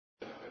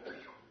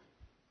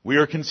We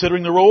are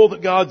considering the role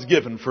that God's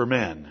given for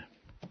men.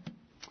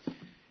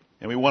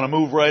 And we want to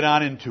move right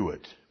on into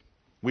it.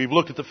 We've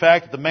looked at the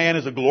fact that the man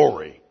is a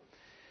glory.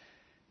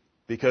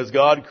 Because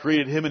God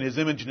created him in His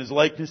image and His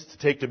likeness to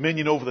take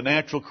dominion over the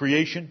natural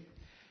creation.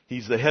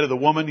 He's the head of the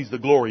woman. He's the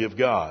glory of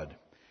God.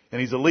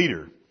 And He's a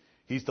leader.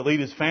 He's to lead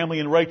his family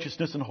in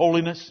righteousness and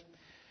holiness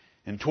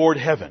and toward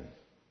heaven.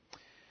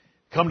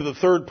 Come to the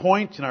third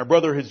point, and our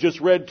brother has just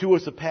read to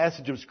us a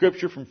passage of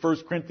Scripture from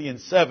 1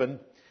 Corinthians 7.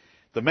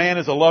 The man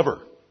is a lover.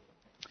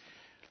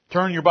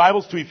 Turn your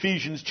Bibles to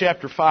Ephesians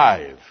chapter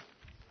 5.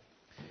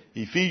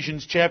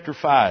 Ephesians chapter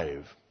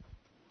 5.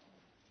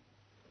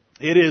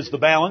 It is the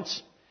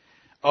balance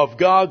of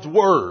God's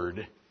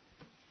Word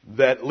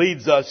that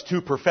leads us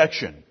to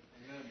perfection.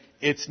 Amen.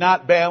 It's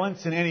not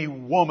balance in any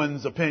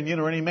woman's opinion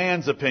or any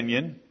man's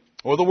opinion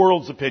or the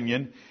world's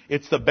opinion.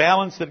 It's the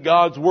balance that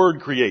God's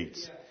Word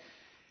creates.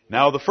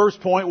 Now the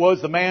first point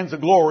was the man's a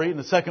glory, and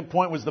the second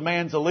point was the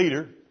man's a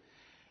leader.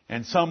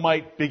 And some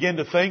might begin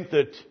to think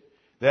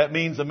that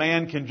means a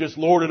man can just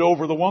lord it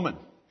over the woman.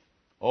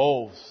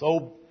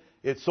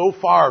 It's so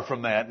far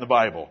from that in the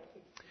Bible.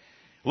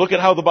 Look at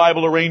how the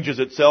Bible arranges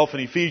itself in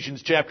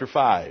Ephesians chapter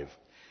 5.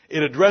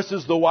 It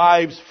addresses the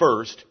wives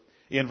first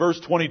in verse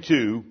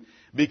 22,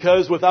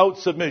 because without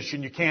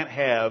submission you can't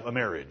have a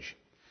marriage.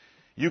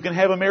 You can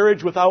have a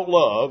marriage without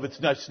love.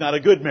 It's not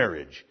a good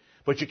marriage.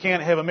 But you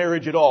can't have a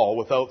marriage at all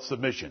without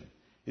submission.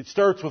 It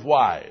starts with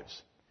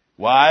wives.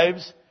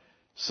 Wives,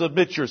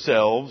 submit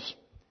yourselves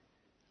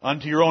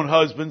unto your own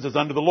husbands as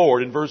unto the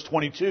Lord in verse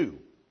 22.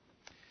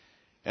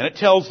 And it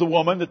tells the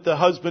woman that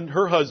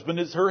her husband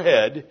is her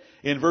head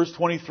in verse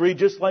 23,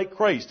 just like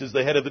Christ is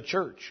the head of the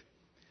church.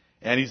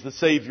 And He's the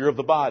Savior of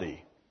the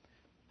body.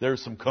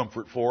 There's some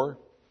comfort for her.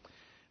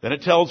 Then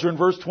it tells her in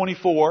verse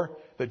 24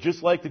 that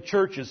just like the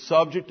church is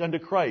subject unto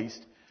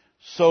Christ,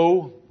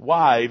 so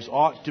wives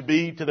ought to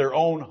be to their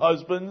own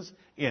husbands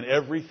in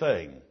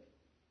everything.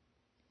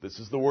 This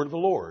is the word of the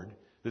Lord.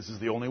 This is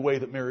the only way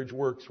that marriage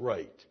works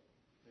right.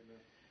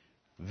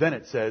 Amen. Then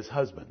it says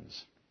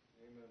husbands.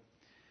 Amen.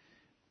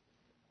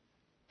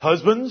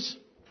 Husbands,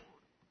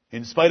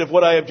 in spite of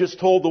what I have just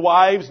told the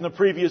wives in the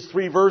previous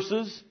 3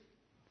 verses,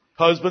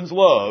 husbands,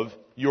 love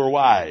your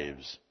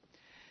wives.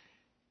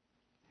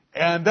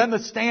 And then the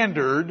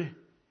standard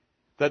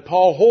that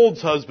Paul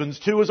holds husbands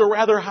to is a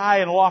rather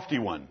high and lofty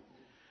one.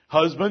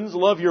 Husbands,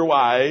 love your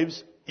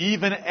wives,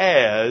 even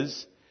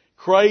as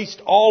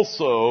Christ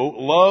also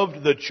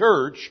loved the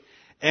church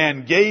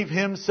and gave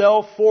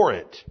Himself for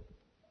it.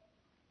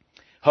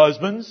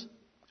 Husbands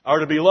are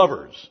to be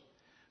lovers.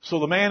 So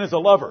the man is a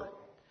lover.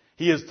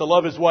 He is to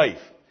love his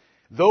wife.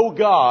 Though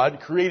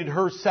God created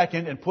her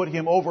second and put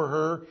him over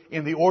her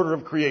in the order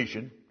of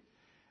creation,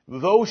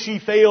 though she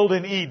failed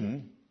in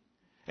Eden,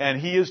 and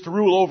He is to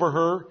rule over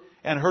her,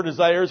 and her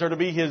desires are to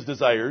be His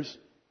desires,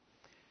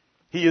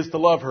 He is to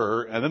love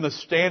her, and then the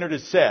standard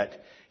is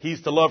set.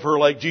 He's to love her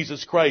like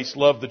Jesus Christ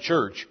loved the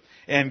church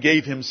and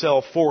gave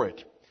Himself for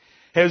it.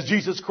 Has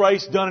Jesus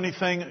Christ done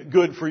anything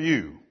good for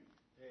you?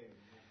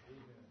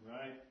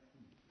 Right.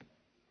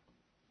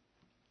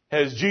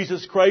 Has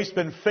Jesus Christ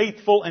been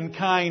faithful and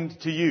kind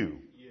to you?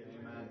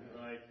 Amen.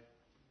 Right.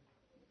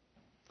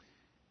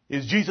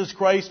 Is Jesus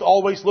Christ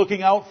always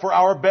looking out for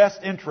our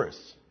best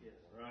interests?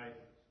 Right.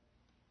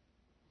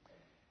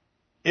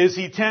 Is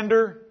He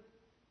tender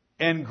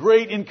and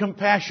great in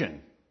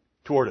compassion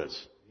toward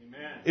us?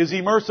 Amen. Is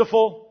He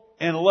merciful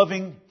and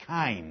loving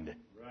kind?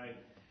 Right.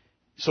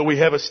 So we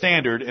have a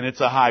standard, and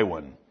it's a high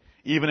one.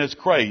 Even as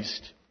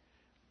Christ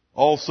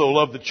also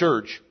loved the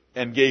church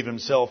and gave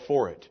Himself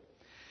for it.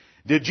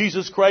 Did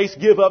Jesus Christ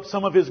give up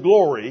some of His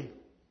glory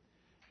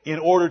in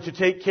order to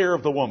take care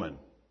of the woman,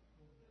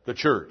 the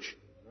church?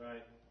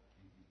 Right.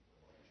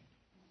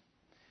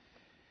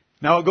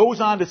 Now it goes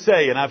on to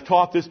say, and I've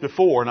taught this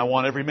before, and I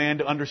want every man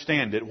to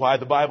understand it, why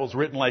the Bible's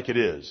written like it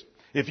is.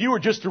 If you were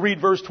just to read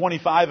verse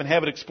 25 and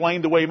have it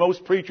explained the way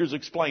most preachers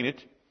explain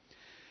it,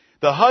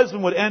 the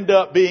husband would end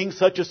up being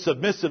such a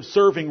submissive,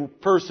 serving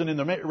person in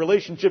the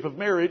relationship of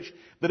marriage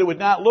that it would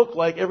not look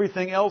like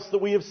everything else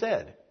that we have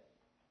said.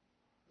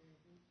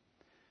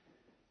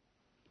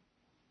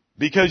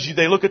 Because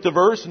they look at the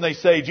verse and they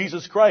say,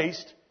 Jesus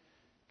Christ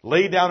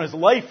laid down His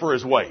life for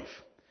His wife.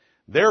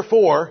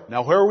 Therefore,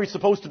 now where are we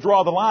supposed to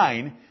draw the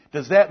line?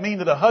 Does that mean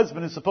that a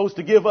husband is supposed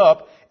to give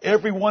up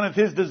every one of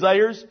his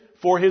desires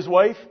for his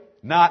wife?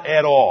 Not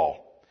at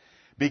all.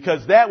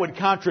 Because that would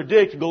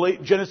contradict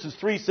Genesis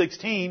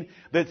 3:16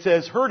 that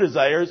says her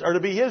desires are to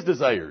be his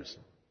desires.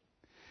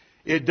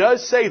 It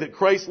does say that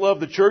Christ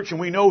loved the church, and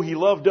we know He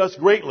loved us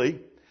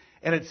greatly.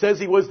 And it says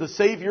He was the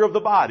Savior of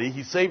the body.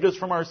 He saved us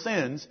from our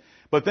sins.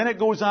 But then it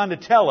goes on to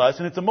tell us,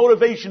 and it's a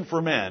motivation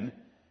for men.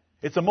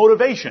 It's a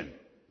motivation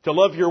to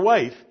love your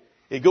wife.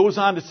 It goes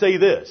on to say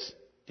this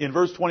in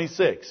verse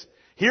 26.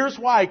 Here's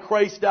why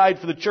Christ died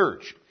for the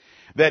church.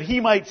 That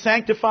He might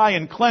sanctify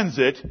and cleanse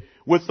it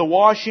with the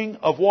washing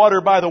of water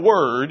by the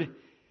word,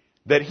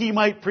 that He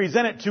might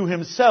present it to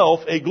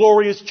Himself a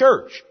glorious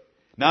church,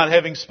 not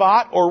having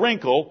spot or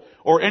wrinkle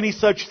or any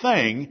such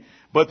thing,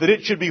 but that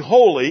it should be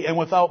holy and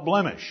without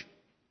blemish.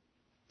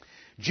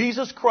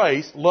 Jesus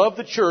Christ loved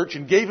the church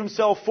and gave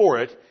himself for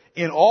it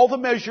in all the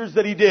measures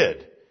that he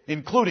did,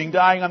 including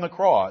dying on the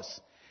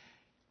cross.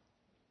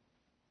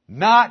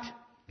 Not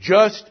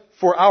just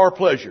for our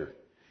pleasure,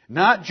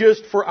 not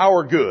just for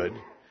our good,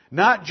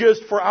 not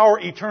just for our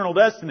eternal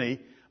destiny,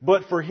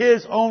 but for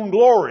his own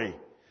glory.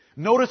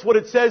 Notice what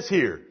it says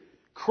here.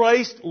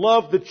 Christ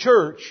loved the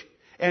church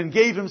and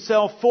gave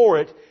himself for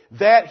it,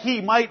 that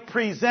he might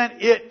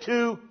present it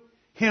to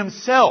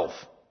himself.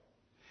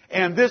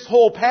 And this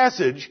whole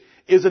passage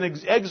is an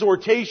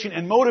exhortation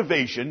and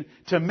motivation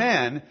to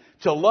men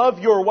to love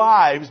your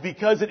wives,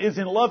 because it is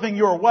in loving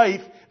your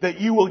wife that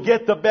you will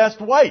get the best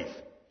wife.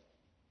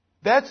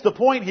 That's the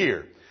point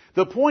here.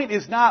 The point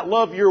is not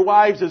love your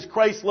wives as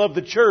Christ loved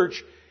the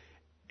church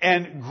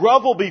and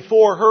grovel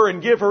before her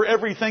and give her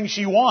everything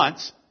she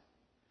wants.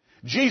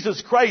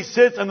 Jesus Christ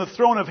sits on the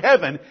throne of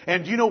heaven,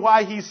 and do you know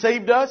why he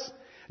saved us?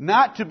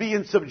 Not to be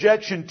in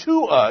subjection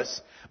to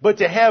us, but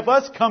to have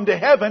us come to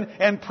heaven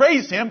and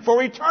praise him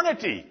for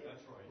eternity.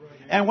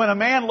 And when a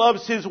man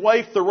loves his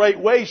wife the right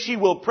way, she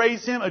will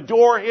praise him,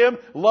 adore him,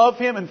 love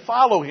him, and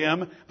follow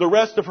him the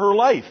rest of her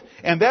life.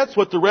 And that's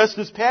what the rest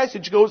of this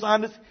passage goes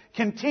on to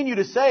continue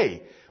to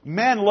say.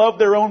 Men love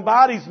their own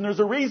bodies, and there's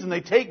a reason.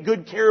 They take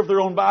good care of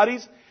their own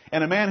bodies.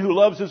 And a man who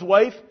loves his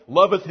wife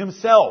loveth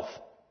himself.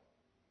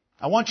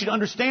 I want you to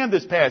understand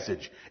this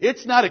passage.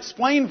 It's not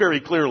explained very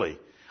clearly.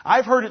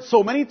 I've heard it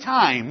so many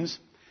times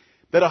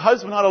that a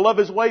husband ought to love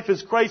his wife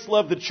as Christ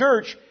loved the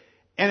church,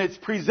 and it's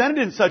presented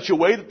in such a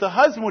way that the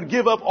husband would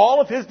give up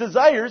all of his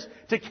desires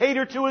to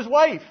cater to his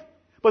wife.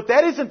 But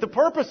that isn't the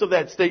purpose of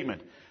that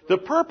statement. The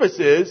purpose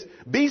is,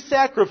 be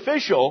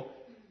sacrificial,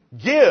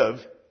 give,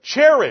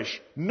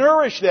 cherish,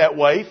 nourish that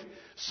wife,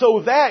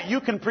 so that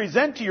you can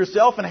present to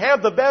yourself and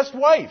have the best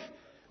wife.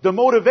 The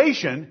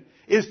motivation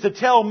is to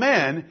tell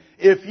men,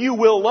 if you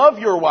will love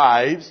your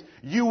wives,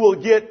 you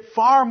will get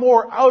far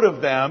more out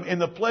of them in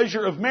the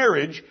pleasure of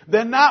marriage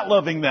than not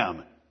loving them.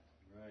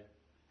 Right.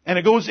 And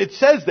it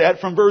says that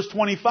from verse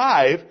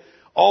 25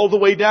 all the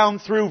way down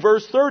through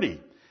verse 30.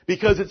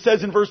 Because it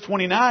says in verse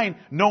 29,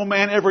 no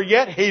man ever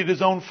yet hated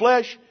his own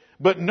flesh,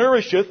 but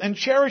nourisheth and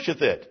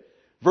cherisheth it.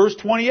 Verse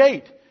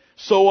 28,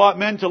 so ought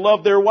men to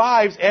love their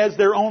wives as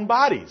their own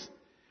bodies.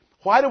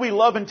 Why do we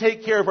love and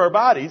take care of our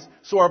bodies?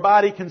 So our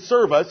body can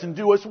serve us and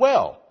do us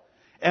well.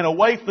 And a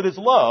wife that is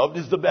loved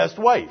is the best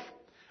wife.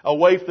 A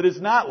wife that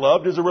is not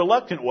loved is a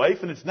reluctant wife,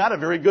 and it's not a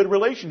very good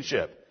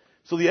relationship.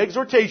 So the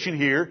exhortation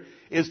here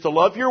is to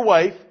love your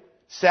wife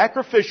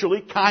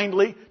sacrificially,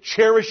 kindly,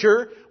 cherish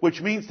her,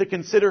 which means to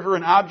consider her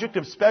an object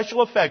of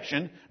special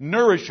affection,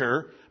 nourish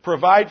her,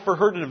 provide for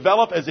her to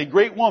develop as a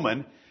great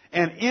woman,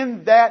 and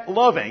in that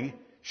loving,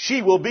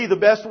 she will be the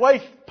best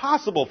wife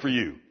possible for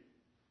you.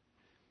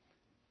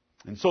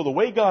 And so the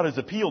way God has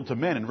appealed to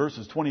men in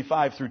verses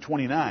 25 through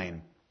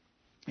 29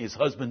 is,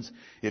 husbands,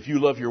 if you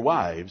love your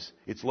wives,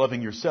 it's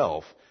loving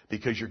yourself,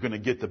 because you're going to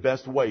get the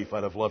best wife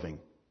out of loving.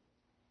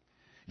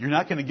 You're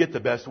not going to get the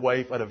best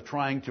wife out of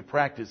trying to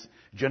practice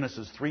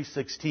Genesis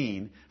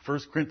 3:16, 1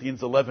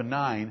 Corinthians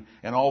 11:9,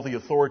 and all the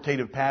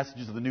authoritative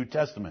passages of the New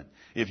Testament.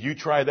 If you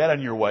try that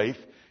on your wife,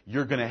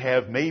 you're going to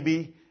have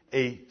maybe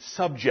a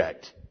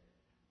subject,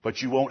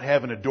 but you won't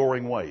have an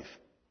adoring wife.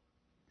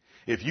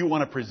 If you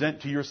want to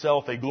present to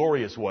yourself a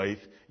glorious wife,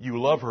 you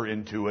love her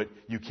into it.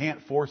 You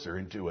can't force her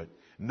into it.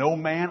 No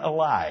man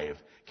alive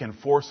can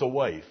force a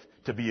wife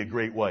to be a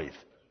great wife.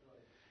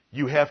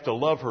 You have to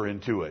love her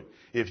into it.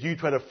 If you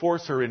try to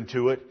force her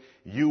into it,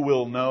 you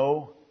will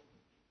know,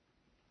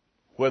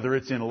 whether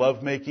it's in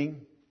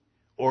lovemaking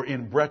or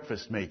in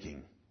breakfast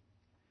making,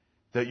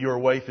 that your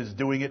wife is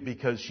doing it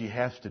because she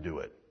has to do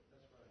it.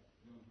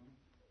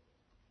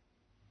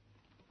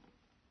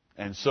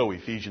 And so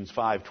Ephesians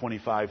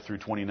 5:25 through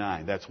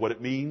 29, that's what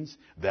it means.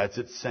 That's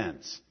its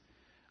sense.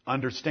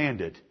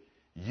 Understand it.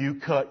 You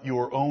cut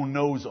your own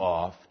nose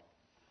off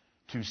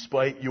to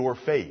spite your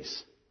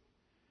face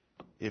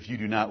if you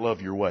do not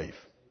love your wife.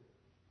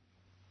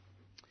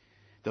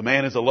 The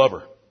man is a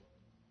lover.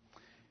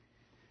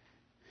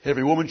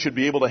 Every woman should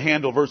be able to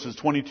handle verses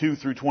 22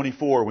 through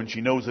 24 when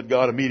she knows that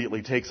God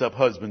immediately takes up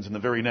husbands in the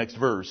very next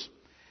verse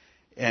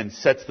and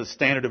sets the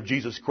standard of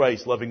Jesus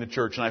Christ loving the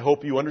church. And I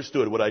hope you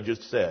understood what I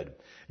just said.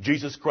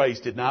 Jesus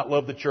Christ did not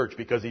love the church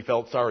because he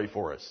felt sorry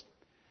for us.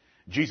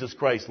 Jesus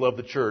Christ loved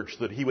the church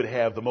so that he would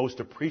have the most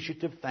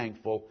appreciative,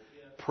 thankful,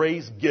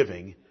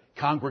 praise-giving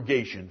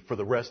congregation for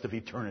the rest of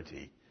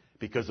eternity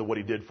because of what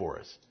he did for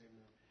us.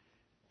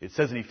 It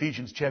says in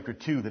Ephesians chapter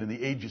 2 that in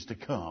the ages to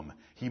come,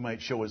 he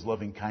might show his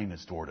loving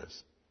kindness toward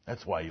us.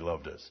 That's why he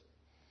loved us.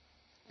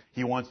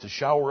 He wants to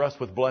shower us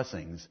with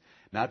blessings,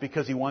 not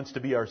because he wants to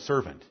be our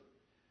servant,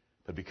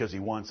 but because he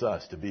wants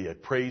us to be a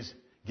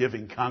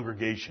praise-giving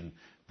congregation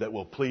that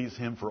will please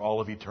him for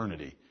all of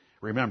eternity.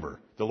 Remember,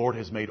 the Lord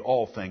has made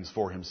all things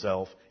for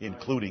himself,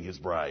 including his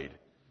bride.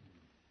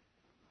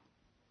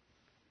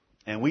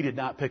 And we did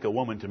not pick a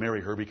woman to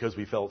marry her because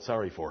we felt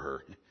sorry for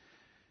her.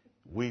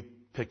 We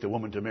picked a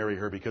woman to marry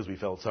her because we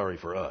felt sorry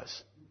for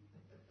us.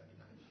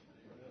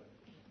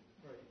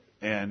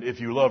 And if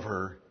you love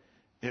her,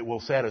 it will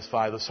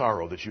satisfy the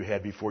sorrow that you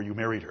had before you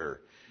married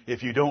her.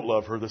 If you don't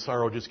love her, the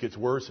sorrow just gets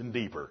worse and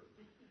deeper.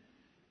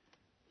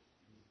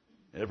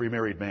 Every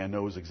married man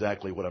knows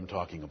exactly what I'm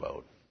talking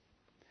about.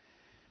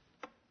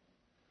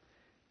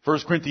 1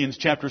 Corinthians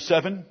chapter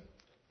 7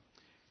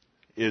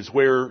 is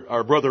where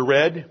our brother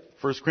read.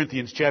 1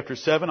 Corinthians chapter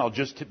 7. I'll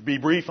just be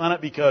brief on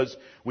it because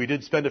we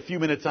did spend a few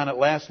minutes on it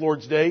last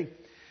Lord's Day.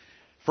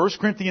 1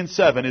 Corinthians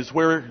 7 is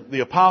where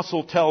the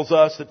apostle tells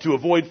us that to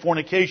avoid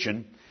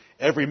fornication,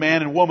 every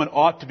man and woman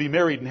ought to be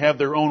married and have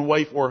their own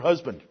wife or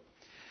husband.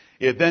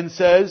 It then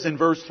says in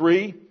verse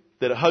 3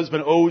 that a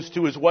husband owes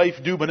to his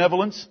wife due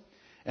benevolence,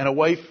 and a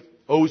wife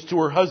owes to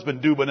her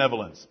husband due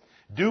benevolence.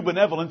 Due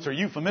benevolence are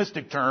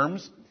euphemistic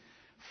terms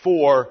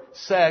for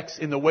sex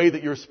in the way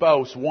that your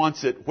spouse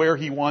wants it, where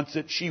he wants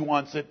it, she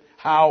wants it,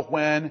 how,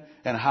 when,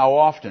 and how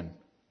often.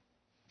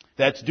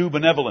 That's due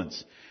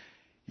benevolence.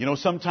 You know,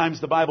 sometimes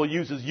the Bible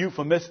uses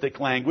euphemistic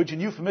language,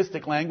 and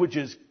euphemistic language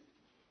is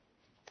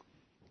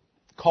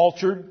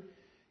cultured,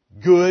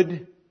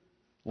 good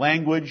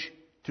language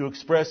to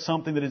express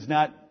something that is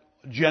not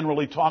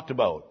generally talked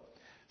about.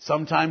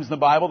 Sometimes in the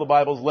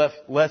Bible is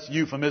less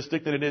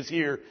euphemistic than it is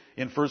here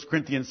in 1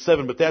 Corinthians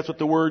 7, but that's what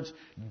the words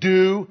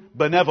due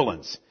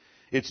benevolence.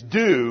 It's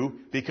due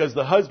because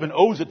the husband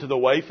owes it to the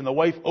wife and the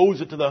wife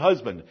owes it to the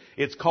husband.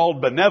 It's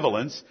called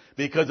benevolence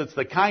because it's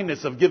the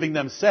kindness of giving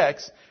them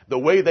sex the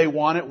way they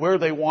want it, where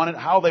they want it,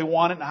 how they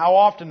want it, and how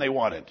often they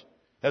want it.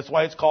 That's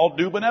why it's called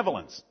due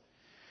benevolence.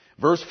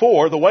 Verse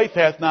 4, the wife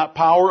hath not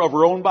power of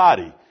her own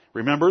body.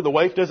 Remember, the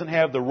wife doesn't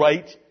have the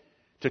right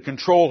to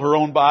control her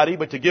own body,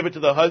 but to give it to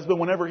the husband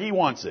whenever he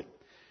wants it.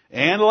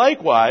 And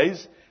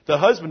likewise, the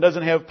husband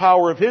doesn't have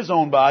power of his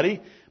own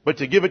body, but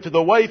to give it to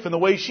the wife in the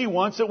way she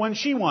wants it when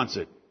she wants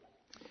it.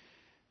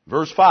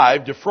 Verse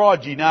 5,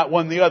 defraud ye not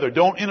one the other.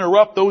 Don't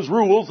interrupt those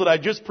rules that I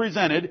just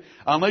presented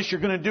unless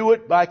you're going to do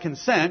it by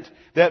consent.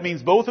 That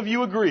means both of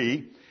you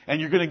agree,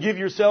 and you're going to give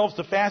yourselves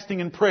to fasting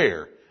and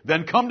prayer.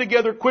 Then come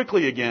together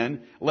quickly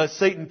again, lest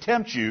Satan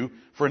tempt you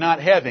for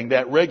not having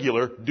that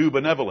regular due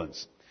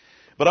benevolence.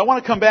 But I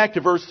want to come back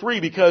to verse 3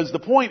 because the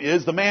point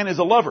is the man is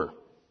a lover.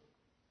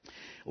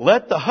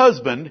 Let the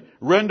husband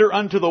render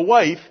unto the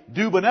wife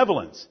due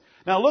benevolence.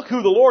 Now look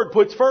who the Lord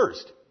puts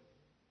first.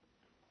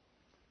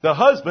 The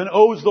husband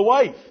owes the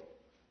wife.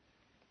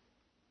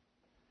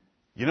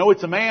 You know,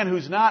 it's a man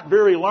who's not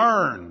very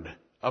learned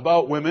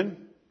about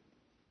women.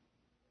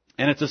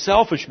 And it's a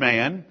selfish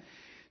man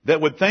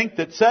that would think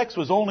that sex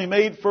was only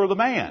made for the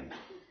man.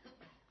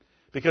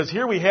 Because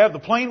here we have the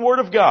plain word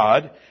of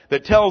God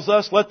that tells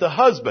us, let the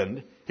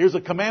husband, here's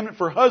a commandment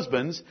for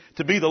husbands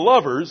to be the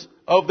lovers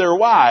of their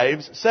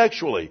wives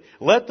sexually.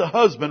 Let the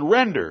husband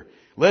render,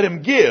 let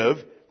him give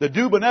the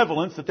due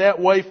benevolence that that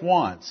wife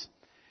wants.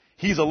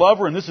 He's a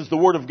lover, and this is the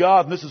word of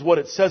God, and this is what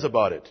it says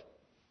about it.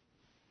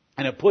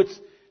 And it puts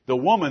the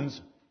woman's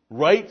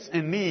rights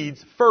and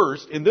needs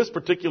first in this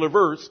particular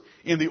verse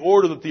in the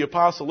order that the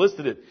apostle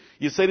listed it.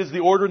 You say, does the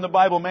order in the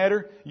Bible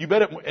matter? You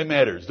bet it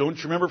matters. Don't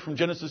you remember from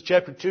Genesis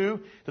chapter 2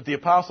 that the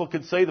apostle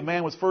could say the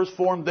man was first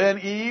formed, then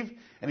Eve?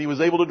 And he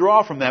was able to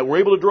draw from that. We're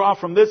able to draw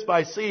from this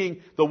by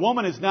seeing the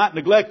woman is not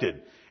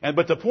neglected.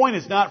 But the point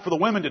is not for the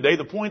women today,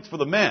 the point's for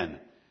the men.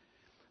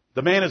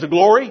 The man is a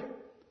glory,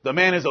 the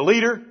man is a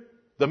leader,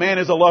 the man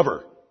is a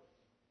lover.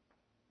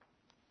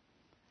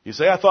 You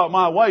say, I thought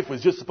my wife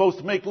was just supposed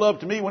to make love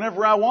to me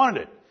whenever I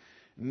wanted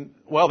it.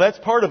 Well, that's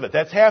part of it.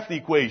 That's half the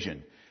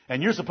equation.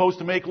 And you're supposed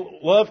to make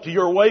love to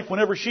your wife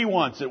whenever she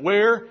wants it.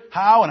 Where,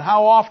 how, and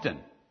how often.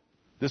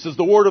 This is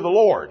the word of the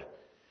Lord.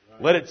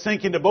 Let it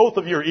sink into both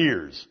of your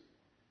ears.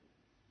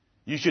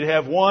 You should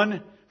have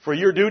one for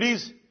your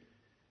duties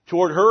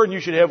toward her, and you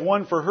should have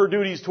one for her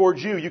duties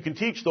towards you. You can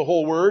teach the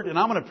whole word, and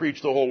I'm going to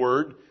preach the whole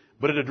word,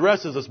 but it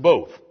addresses us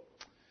both.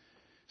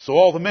 So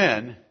all the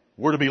men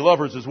were to be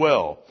lovers as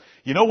well.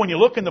 You know, when you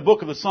look in the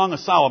book of the Song of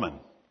Solomon,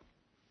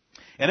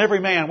 and every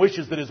man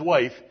wishes that his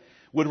wife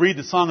would read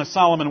the Song of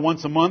Solomon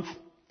once a month.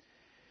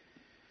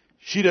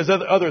 She does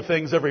other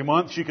things every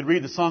month. She could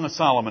read the Song of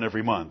Solomon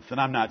every month.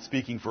 And I'm not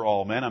speaking for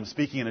all men. I'm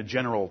speaking in a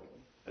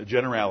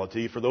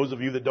generality. For those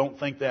of you that don't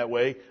think that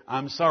way,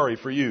 I'm sorry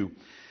for you.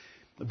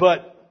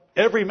 But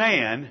every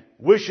man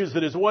wishes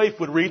that his wife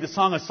would read the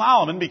Song of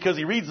Solomon because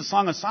he reads the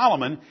Song of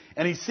Solomon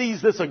and he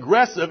sees this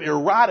aggressive,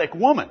 erotic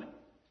woman.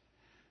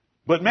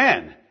 But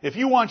men, if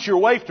you want your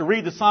wife to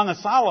read the Song of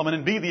Solomon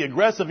and be the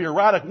aggressive,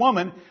 erotic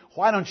woman,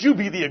 why don't you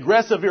be the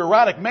aggressive,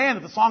 erotic man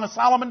that the Song of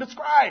Solomon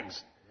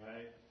describes?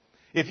 Right.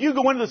 If you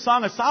go into the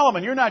Song of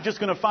Solomon, you're not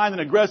just going to find an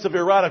aggressive,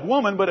 erotic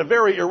woman, but a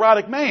very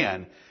erotic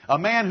man. A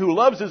man who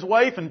loves his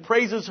wife and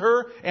praises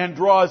her and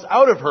draws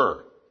out of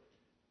her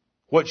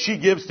what she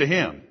gives to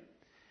him.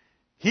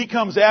 He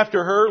comes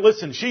after her.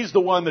 Listen, she's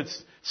the one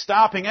that's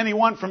stopping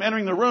anyone from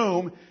entering the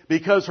room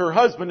because her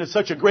husband is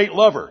such a great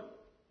lover.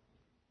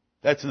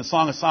 That's in the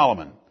Song of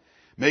Solomon.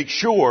 Make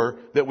sure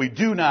that we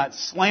do not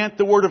slant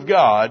the Word of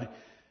God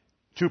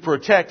to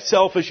protect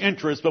selfish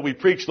interests, but we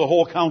preach the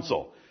whole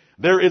counsel.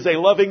 There is a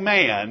loving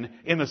man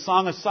in the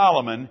Song of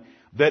Solomon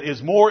that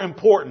is more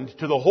important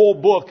to the whole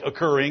book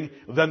occurring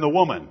than the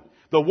woman.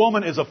 The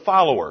woman is a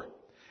follower.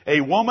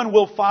 A woman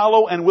will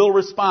follow and will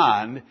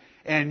respond,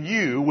 and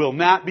you will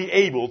not be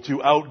able to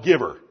outgive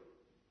her.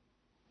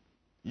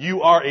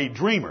 You are a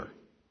dreamer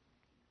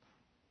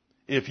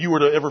if you were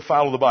to ever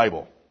follow the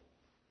Bible.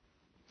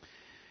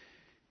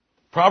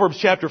 Proverbs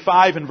chapter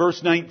 5 and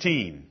verse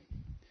 19.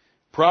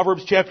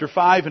 Proverbs chapter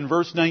 5 and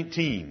verse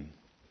 19.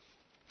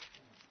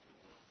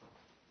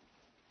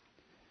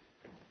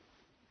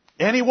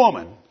 Any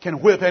woman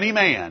can whip any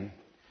man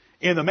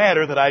in the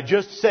matter that I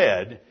just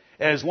said,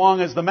 as long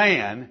as the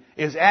man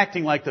is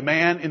acting like the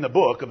man in the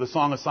book of the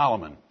Song of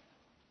Solomon.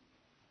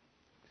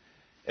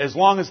 As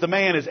long as the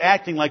man is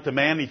acting like the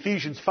man in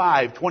Ephesians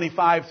 5,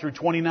 25 through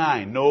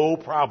 29, no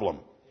problem.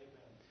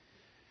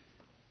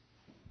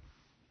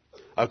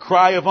 A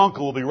cry of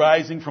uncle will be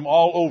rising from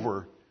all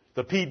over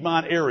the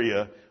Piedmont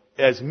area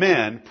as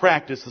men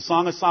practice the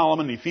Song of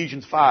Solomon in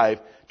Ephesians 5,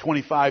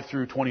 25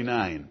 through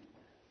 29.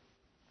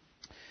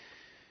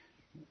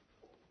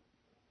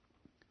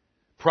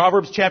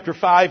 Proverbs chapter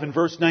 5 and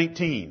verse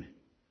 19.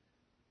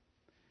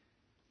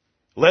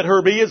 Let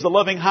her be as the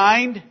loving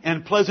hind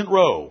and pleasant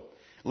roe.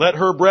 Let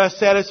her breast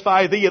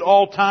satisfy thee at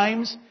all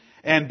times,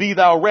 and be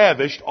thou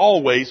ravished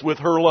always with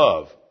her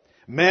love.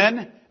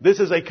 Men,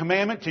 this is a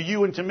commandment to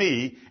you and to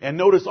me, and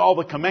notice all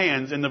the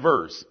commands in the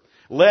verse.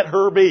 Let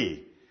her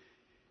be.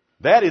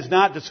 That is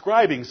not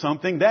describing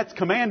something, that's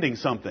commanding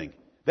something.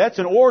 That's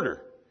an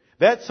order.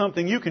 That's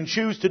something you can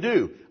choose to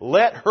do.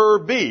 Let her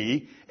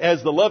be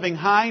as the loving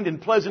hind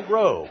and pleasant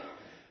roe.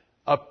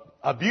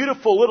 A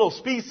beautiful little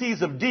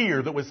species of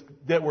deer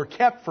that were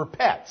kept for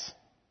pets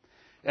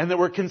and that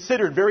were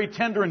considered very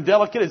tender and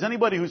delicate. As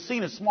anybody who's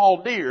seen a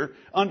small deer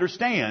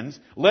understands,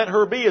 let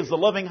her be as the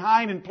loving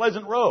hind and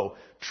pleasant roe.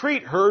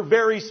 Treat her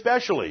very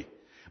specially.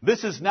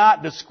 This is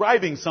not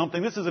describing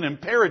something. This is an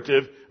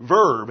imperative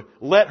verb.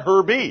 Let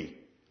her be.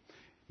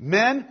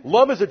 Men,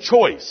 love is a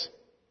choice.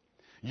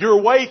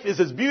 Your wife is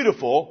as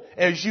beautiful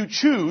as you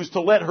choose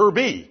to let her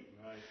be.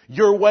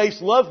 Your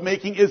wife's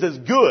lovemaking is as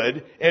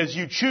good as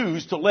you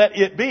choose to let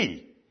it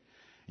be.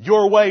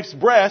 Your wife's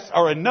breasts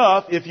are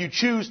enough if you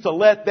choose to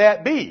let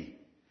that be.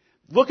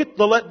 Look at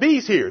the let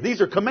be's here.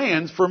 These are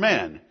commands for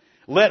men.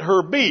 Let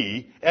her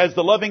be as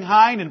the loving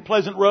hind and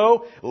pleasant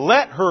roe.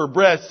 Let her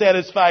breast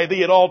satisfy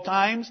thee at all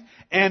times.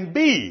 And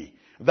be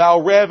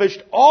thou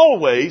ravished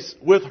always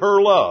with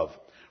her love.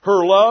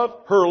 Her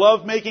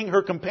lovemaking,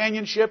 her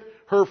companionship,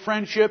 her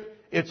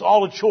friendship, it's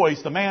all a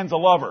choice. The man's a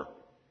lover.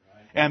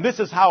 And this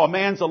is how a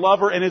man's a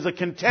lover and is a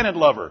contented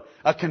lover.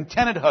 A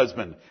contented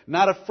husband.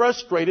 Not a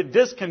frustrated,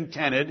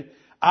 discontented,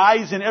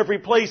 eyes in every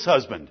place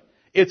husband.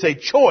 It's a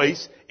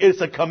choice.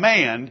 It's a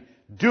command.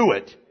 Do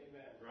it.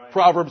 Right.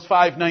 Proverbs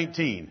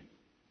 5:19.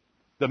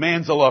 The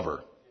man's a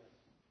lover.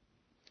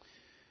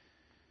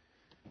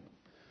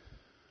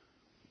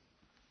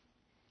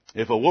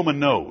 If a woman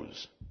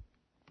knows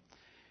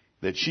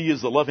that she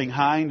is the loving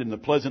hind and the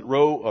pleasant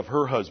roe of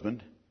her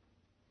husband,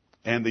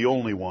 and the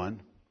only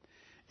one,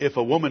 if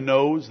a woman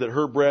knows that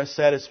her breasts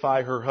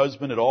satisfy her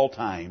husband at all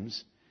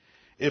times,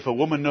 if a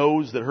woman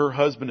knows that her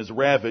husband is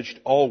ravished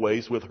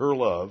always with her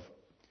love,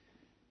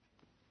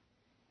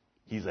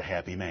 he's a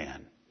happy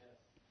man.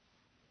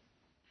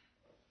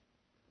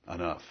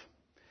 Enough.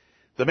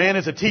 The man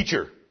is a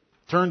teacher.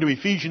 Turn to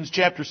Ephesians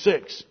chapter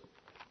 6.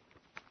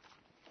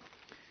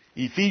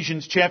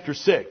 Ephesians chapter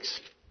 6.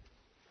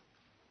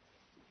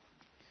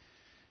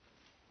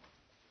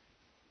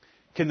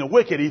 Can the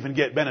wicked even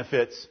get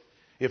benefits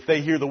if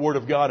they hear the Word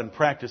of God and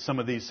practice some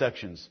of these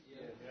sections?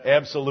 Yeah.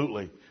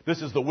 Absolutely.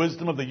 This is the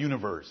wisdom of the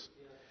universe.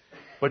 Yeah.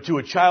 But to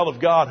a child of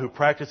God who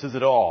practices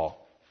it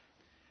all,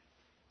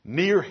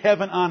 near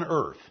heaven on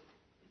earth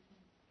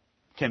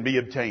can be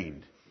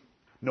obtained,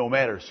 no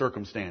matter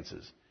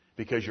circumstances,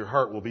 because your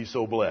heart will be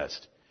so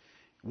blessed.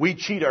 We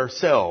cheat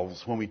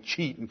ourselves when we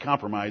cheat and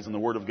compromise on the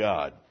Word of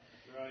God.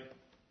 Right.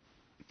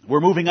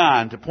 We're moving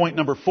on to point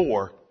number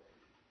 4.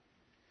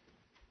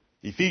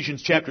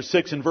 Ephesians chapter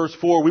 6 and verse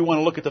 4, we want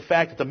to look at the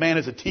fact that the man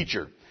is a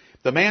teacher.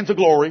 The man's a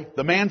glory,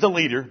 the man's a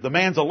leader, the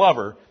man's a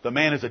lover, the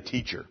man is a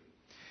teacher.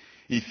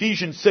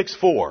 Ephesians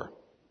 6:4,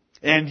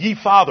 and ye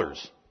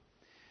fathers,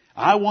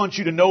 I want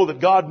you to know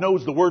that God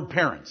knows the word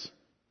parents,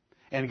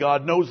 and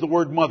God knows the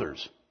word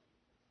mothers.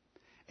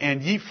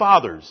 And ye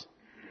fathers,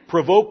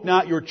 provoke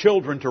not your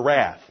children to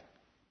wrath,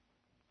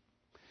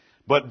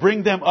 but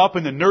bring them up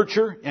in the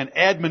nurture and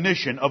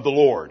admonition of the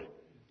Lord.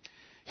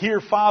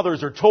 Here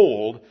fathers are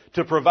told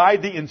to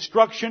provide the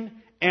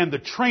instruction and the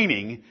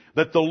training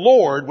that the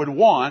Lord would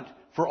want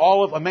for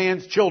all of a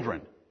man's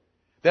children.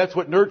 That's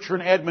what nurture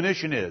and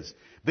admonition is.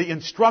 The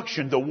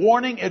instruction, the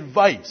warning,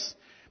 advice,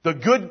 the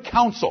good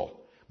counsel,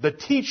 the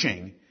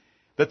teaching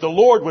that the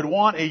Lord would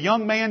want a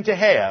young man to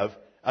have,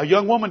 a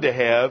young woman to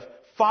have.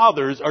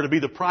 Fathers are to be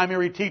the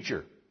primary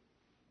teacher.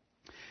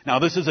 Now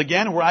this is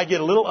again where I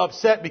get a little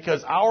upset,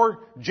 because our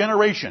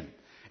generation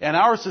and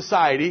our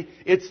society,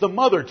 it's the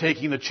mother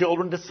taking the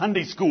children to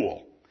Sunday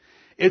school.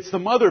 It's the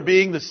mother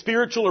being the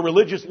spiritual or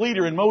religious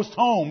leader in most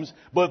homes,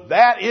 but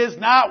that is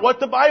not what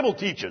the Bible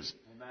teaches.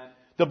 Amen.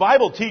 The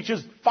Bible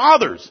teaches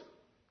fathers.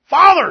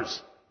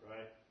 Fathers!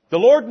 Right. The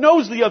Lord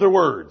knows the other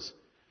words.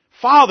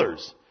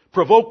 Fathers,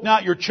 provoke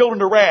not your children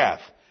to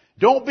wrath.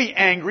 Don't be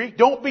angry.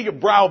 Don't be a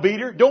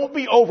browbeater. Don't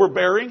be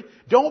overbearing.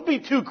 Don't be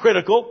too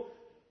critical.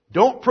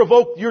 Don't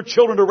provoke your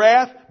children to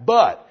wrath.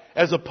 But,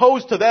 as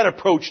opposed to that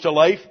approach to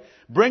life,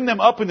 bring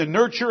them up in the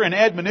nurture and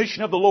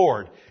admonition of the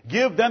Lord.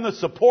 Give them the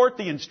support,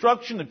 the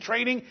instruction, the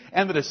training,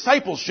 and the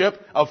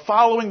discipleship of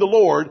following the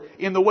Lord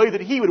in the way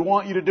that He would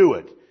want you to do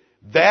it.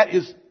 That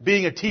is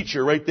being a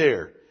teacher right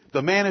there.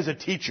 The man is a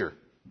teacher.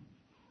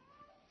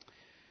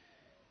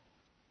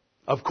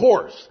 Of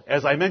course,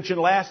 as I mentioned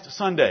last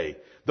Sunday,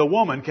 the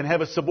woman can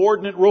have a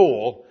subordinate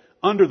role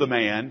under the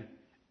man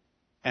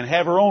and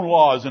have her own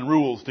laws and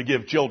rules to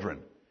give children.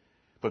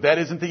 But that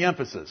isn't the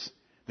emphasis.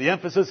 The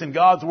emphasis in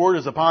God's Word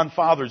is upon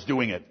fathers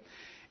doing it.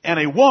 And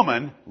a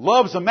woman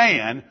loves a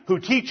man who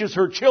teaches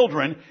her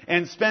children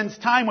and spends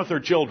time with her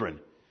children.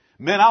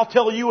 Men, I'll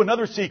tell you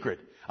another secret.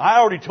 I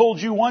already told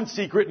you one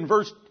secret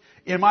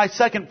in my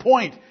second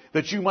point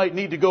that you might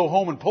need to go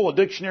home and pull a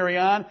dictionary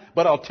on,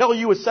 but I'll tell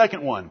you a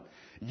second one.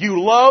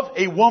 You love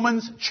a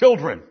woman's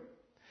children.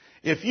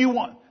 If you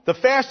want, the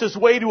fastest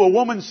way to a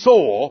woman's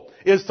soul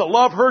is to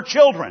love her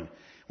children.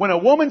 When a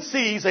woman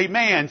sees a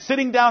man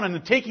sitting down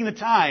and taking the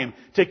time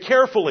to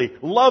carefully,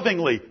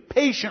 lovingly,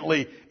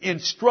 patiently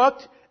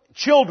instruct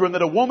children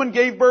that a woman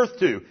gave birth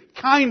to,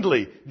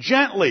 kindly,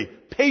 gently,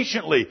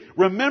 patiently,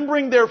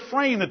 remembering their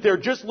frame that they're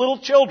just little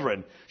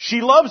children,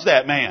 she loves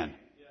that man.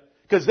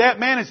 Because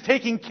that man is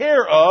taking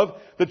care of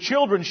the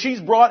children she's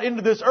brought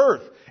into this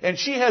earth. And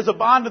she has a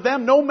bond to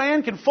them no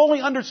man can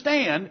fully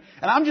understand.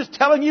 And I'm just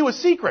telling you a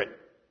secret.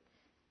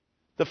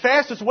 The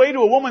fastest way to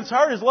a woman's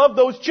heart is love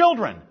those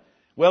children.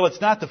 Well,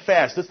 it's not the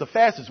fastest. The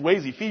fastest way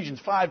is Ephesians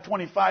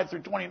 5:25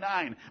 through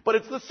 29. But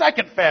it's the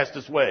second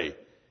fastest way.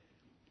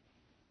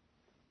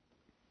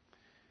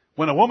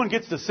 When a woman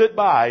gets to sit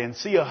by and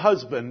see a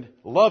husband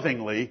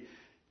lovingly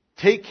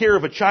take care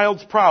of a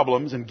child's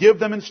problems and give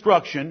them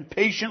instruction,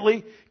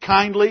 patiently,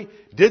 kindly,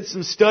 did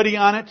some study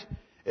on it,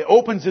 it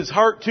opens his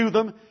heart to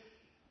them,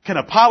 can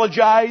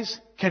apologize,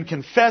 can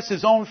confess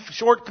his own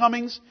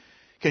shortcomings,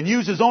 can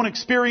use his own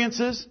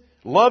experiences,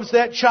 loves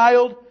that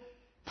child,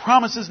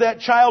 promises that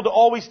child to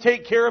always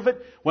take care of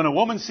it. When a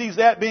woman sees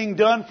that being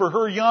done for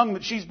her young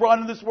that she's brought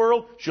into this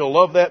world, she'll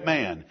love that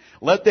man.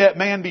 Let that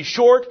man be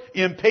short,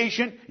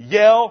 impatient,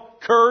 yell,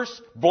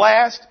 curse,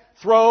 blast,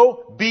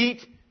 throw,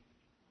 beat.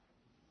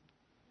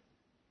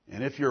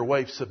 And if your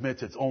wife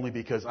submits, it's only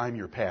because I'm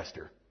your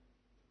pastor.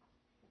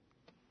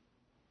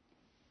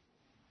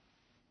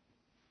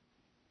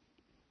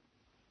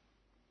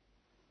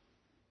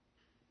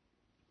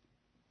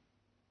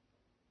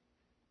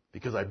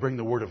 Because I bring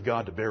the Word of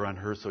God to bear on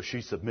her, so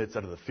she submits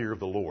out of the fear of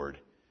the Lord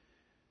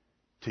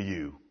to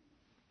you.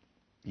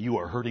 You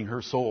are hurting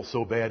her soul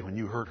so bad when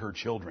you hurt her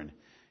children,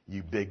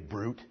 you big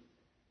brute.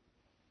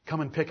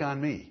 Come and pick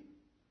on me.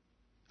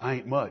 I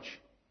ain't much,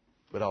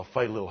 but I'll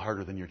fight a little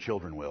harder than your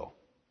children will.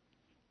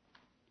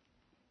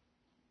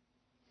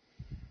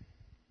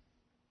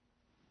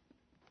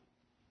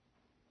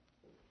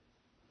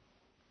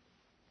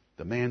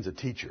 The man's a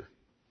teacher,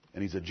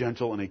 and he's a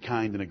gentle and a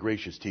kind and a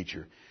gracious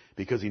teacher,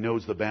 because he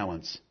knows the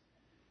balance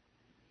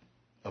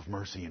of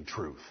mercy and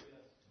truth.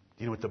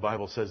 Do you know what the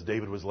Bible says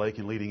David was like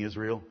in leading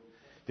Israel?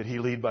 Did he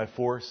lead by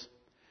force?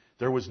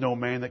 There was no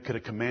man that could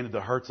have commanded the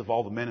hearts of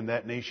all the men in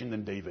that nation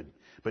than David.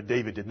 But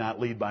David did not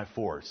lead by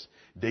force.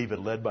 David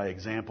led by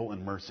example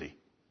and mercy.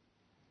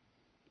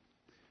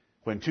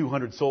 When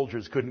 200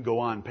 soldiers couldn't go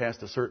on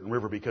past a certain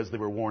river because they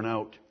were worn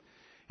out,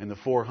 and the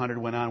 400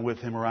 went on with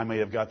him, or I may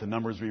have got the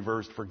numbers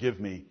reversed, forgive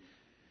me.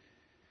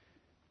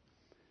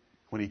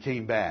 When he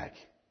came back,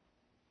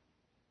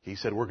 he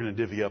said, we're going to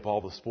divvy up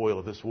all the spoil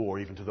of this war,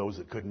 even to those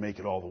that couldn't make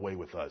it all the way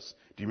with us.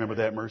 Do you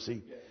remember that,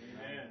 Mercy?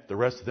 Amen. The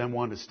rest of them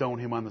wanted to stone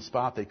him on the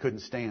spot. They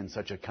couldn't stand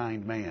such a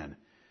kind man.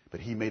 But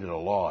he made it a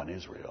law in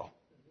Israel.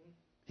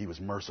 He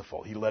was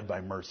merciful. He led by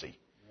mercy.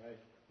 Right.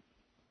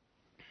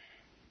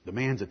 The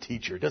man's a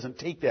teacher. It doesn't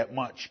take that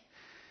much.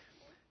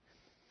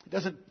 It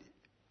doesn't.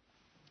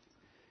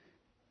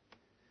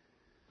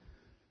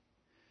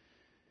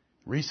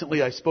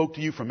 Recently, I spoke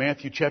to you from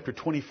Matthew chapter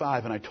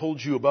 25, and I told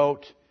you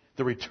about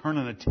the return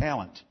on a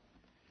talent.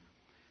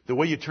 The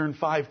way you turn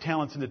 5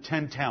 talents into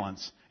 10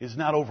 talents is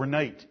not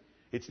overnight.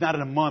 It's not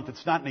in a month.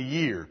 It's not in a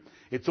year.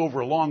 It's over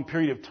a long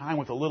period of time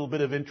with a little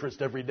bit of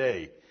interest every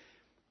day.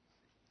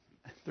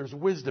 There's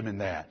wisdom in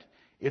that.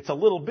 It's a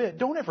little bit.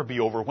 Don't ever be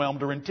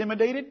overwhelmed or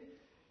intimidated.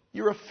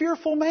 You're a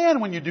fearful man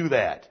when you do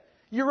that.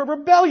 You're a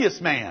rebellious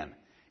man.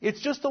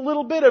 It's just a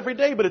little bit every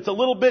day, but it's a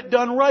little bit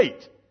done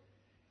right.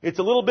 It's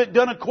a little bit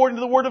done according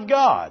to the Word of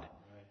God.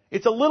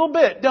 It's a little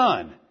bit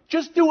done.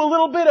 Just do a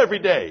little bit every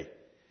day.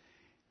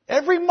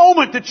 Every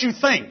moment that you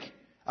think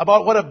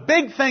about what a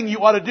big thing you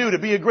ought to do to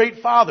be a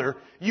great father,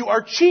 you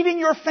are cheating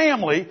your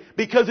family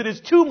because it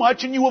is too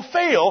much and you will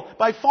fail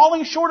by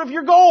falling short of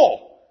your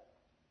goal.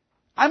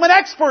 I'm an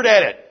expert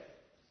at it.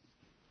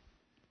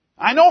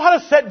 I know how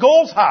to set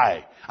goals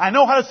high. I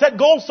know how to set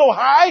goals so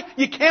high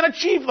you can't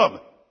achieve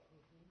them.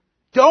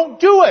 Don't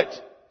do it.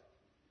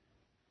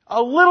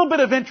 A little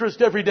bit of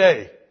interest every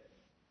day.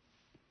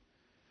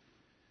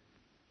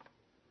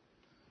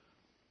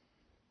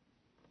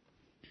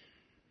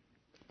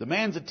 The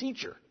man's a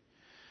teacher.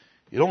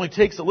 It only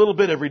takes a little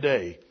bit every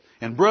day.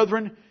 And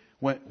brethren,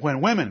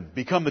 when women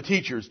become the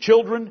teachers,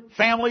 children,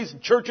 families,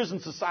 churches, and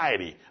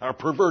society are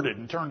perverted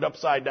and turned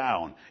upside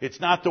down. It's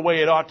not the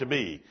way it ought to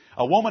be.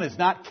 A woman is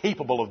not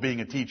capable of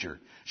being a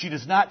teacher. She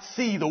does not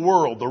see the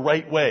world the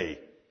right way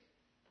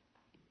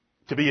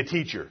to be a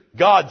teacher.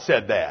 God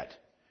said that.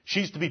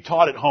 She's to be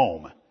taught at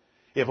home.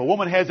 If a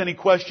woman has any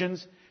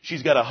questions,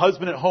 she's got a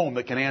husband at home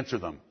that can answer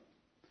them.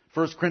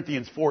 1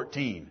 Corinthians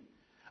 14.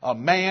 A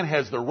man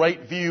has the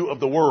right view of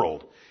the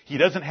world. He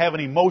doesn't have an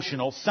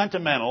emotional,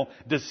 sentimental,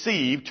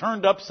 deceived,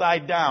 turned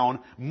upside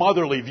down,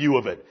 motherly view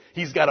of it.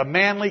 He's got a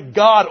manly,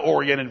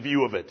 God-oriented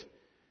view of it.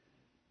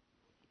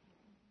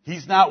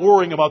 He's not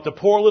worrying about the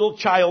poor little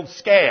child's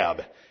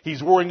scab.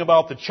 He's worrying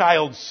about the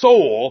child's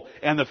soul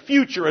and the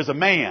future as a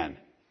man.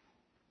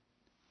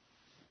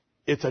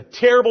 It's a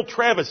terrible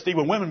travesty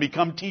when women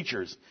become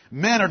teachers.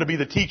 Men are to be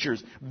the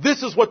teachers.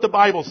 This is what the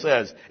Bible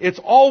says. It's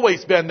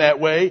always been that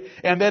way,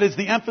 and that is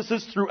the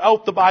emphasis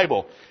throughout the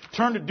Bible.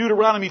 Turn to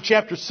Deuteronomy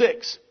chapter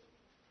 6.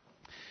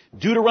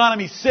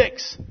 Deuteronomy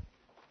 6.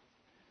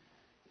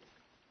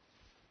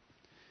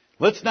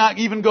 Let's not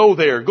even go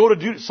there. Go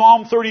to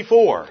Psalm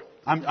 34.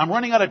 I'm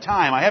running out of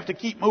time. I have to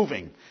keep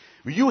moving.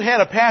 You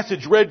had a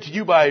passage read to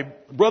you by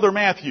Brother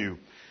Matthew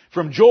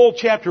from Joel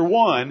chapter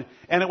 1,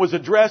 and it was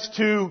addressed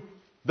to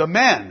the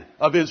men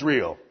of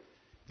Israel.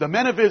 The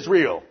men of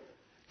Israel.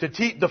 To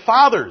teach the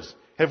fathers.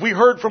 Have we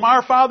heard from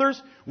our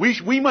fathers?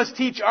 We must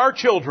teach our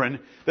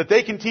children that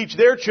they can teach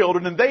their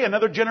children and they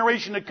another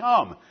generation to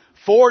come.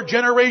 4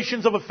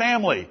 generations of a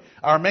family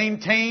are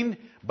maintained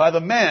by the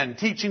men,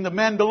 teaching the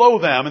men below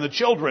them and the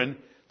children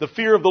the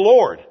fear of the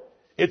Lord.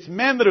 It's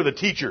men that are the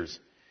teachers.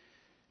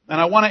 And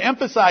I want to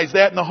emphasize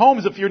that in the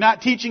homes. If you're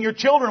not teaching your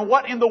children,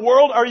 what in the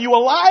world are you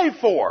alive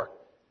for?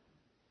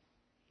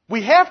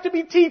 We have to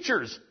be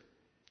teachers.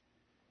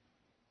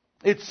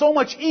 It's so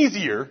much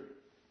easier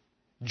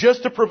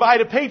just to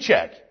provide a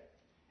paycheck.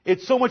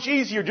 It's so much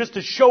easier just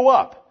to show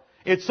up.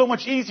 It's so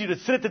much easier to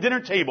sit at the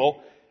dinner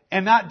table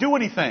and not do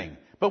anything.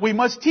 But we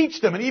must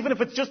teach them, and even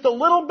if it's just a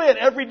little bit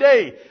every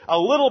day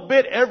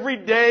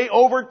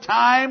over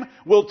time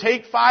will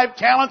take 5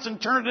 talents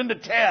and turn it into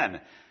 10.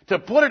 To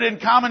put it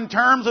in common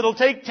terms, it'll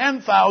take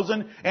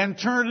 10,000 and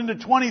turn it into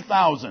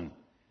 20,000.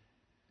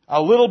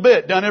 A little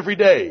bit done every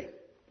day.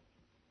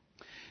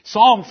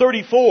 Psalm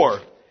 34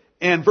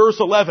 and verse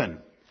 11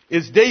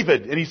 is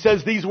David, and he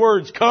says these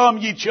words, "Come,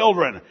 ye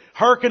children,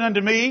 hearken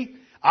unto me,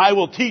 I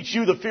will teach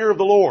you the fear of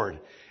the Lord."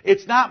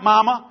 It's not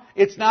mama,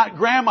 it's not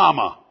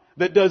grandmama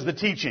that does the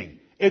teaching.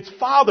 It's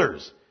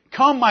fathers.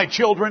 Come, my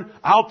children,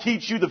 I'll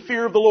teach you the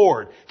fear of the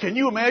Lord. Can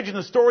you imagine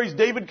the stories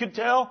David could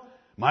tell?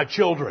 My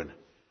children,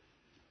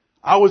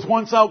 I was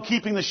once out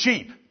keeping the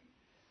sheep,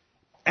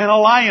 and a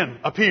lion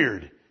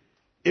appeared.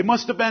 It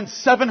must have been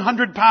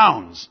 700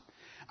 pounds.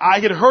 I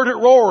had heard it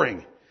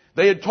roaring.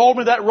 They had told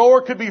me that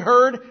roar could be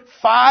heard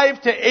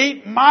 5 to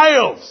 8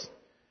 miles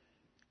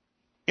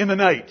in the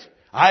night.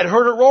 I had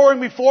heard it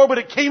roaring before, but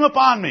it came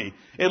upon me.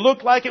 It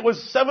looked like it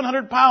was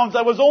 700 pounds.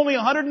 I was only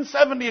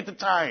 170 at the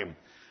time.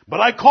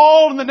 But I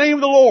called in the name of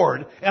the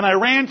Lord, and I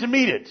ran to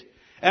meet it.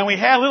 And we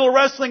had a little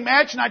wrestling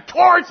match, and I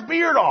tore its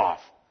beard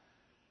off.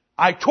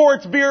 I tore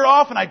its beard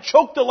off, and I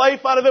choked the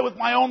life out of it with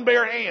my own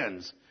bare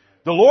hands.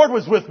 The Lord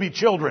was with me,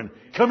 children.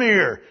 Come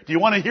here. Do you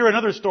want to hear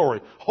another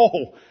story?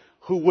 Oh,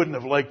 who wouldn't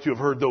have liked to have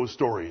heard those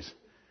stories?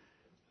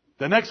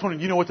 The next one,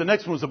 you know what the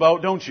next one was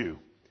about, don't you?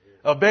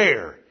 A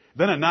bear.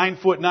 Then a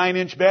 9-foot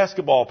 9-inch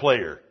basketball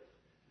player.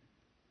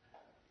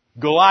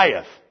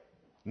 Goliath.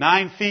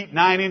 9 feet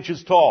 9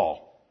 inches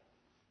tall.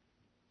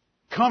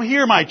 Come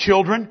here, my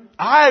children.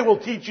 I will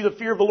teach you the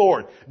fear of the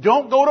Lord.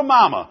 Don't go to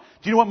mama.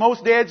 Do you know what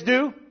most dads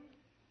do?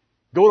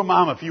 Go to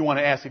mama if you want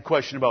to ask a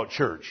question about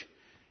church.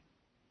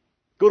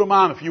 Go to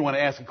mom if you want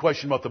to ask a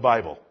question about the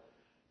Bible.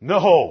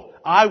 No,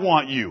 I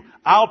want you.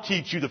 I'll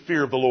teach you the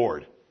fear of the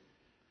Lord.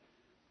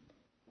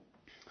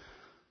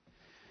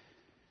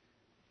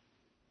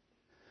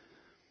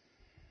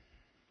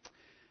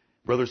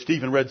 Brother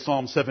Stephen read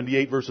Psalm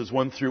 78 verses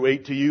 1 through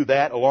 8 to you.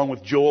 That, along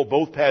with Joel,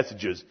 both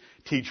passages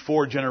teach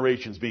 4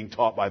 generations being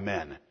taught by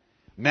men.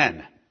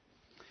 Men.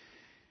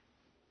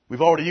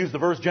 We've already used the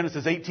verse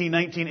Genesis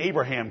 18:19.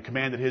 Abraham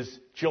commanded his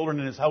children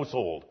in his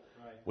household.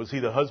 Right. Was he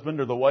the husband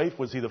or the wife?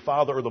 Was he the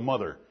father or the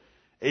mother?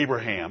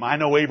 Abraham. I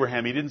know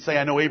Abraham. He didn't say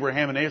I know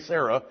Abraham and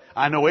Sarah.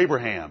 I know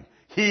Abraham.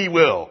 He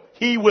will.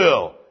 He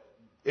will.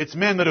 It's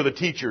men that are the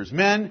teachers.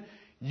 Men,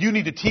 you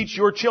need to teach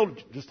your children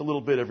just a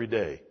little bit every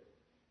day.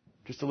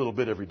 Just a little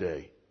bit every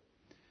day.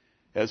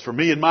 As for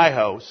me and my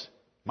house,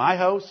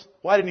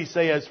 why didn't he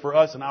say as for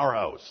us and our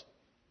house?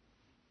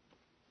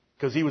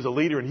 Because he was a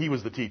leader and he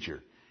was the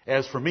teacher.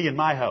 As for me and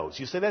my house.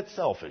 You say that's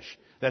selfish.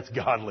 That's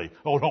godly.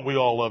 Oh, don't we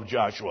all love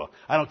Joshua?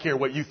 I don't care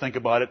what you think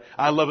about it.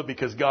 I love it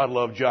because God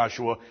loved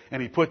Joshua, and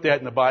He put that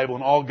in the Bible,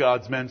 and all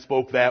God's men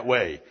spoke that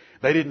way.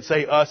 They didn't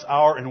say us,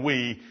 our, and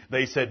we.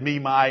 They said me,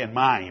 my, and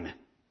mine.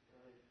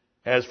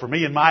 As for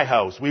me and my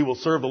house, we will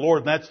serve the Lord.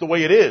 And that's the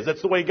way it is.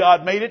 That's the way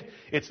God made it.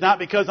 It's not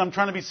because I'm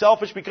trying to be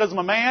selfish because I'm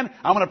a man.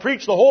 I'm going to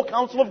preach the whole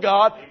counsel of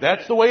God.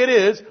 That's the way it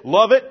is.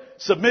 Love it.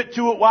 Submit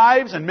to it,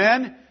 wives. And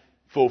men,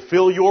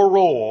 fulfill your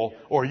role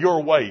or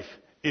your wife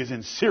is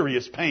in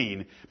serious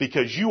pain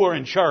because you are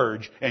in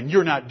charge and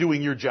you're not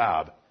doing your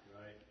job.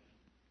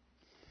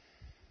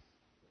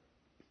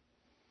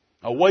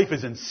 A wife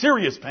is in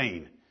serious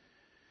pain.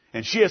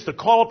 And she has to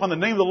call upon the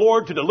name of the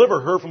Lord to deliver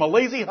her from a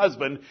lazy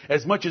husband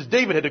as much as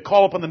David had to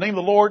call upon the name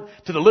of the Lord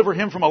to deliver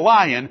him from a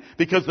lion,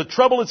 because the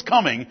trouble is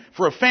coming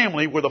for a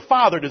family where the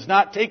father does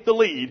not take the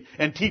lead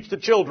and teach the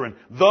children.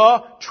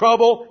 The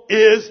trouble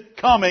is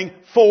coming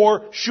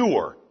for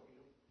sure.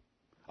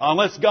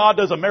 Unless God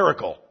does a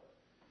miracle.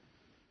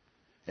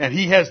 And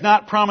He has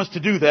not promised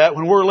to do that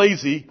when we're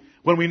lazy,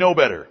 when we know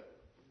better.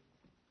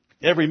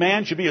 Every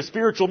man should be a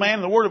spiritual man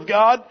in the Word of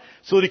God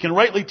so that he can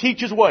rightly teach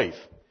his wife.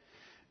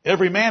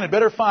 Every man had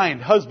better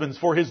find husbands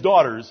for his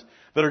daughters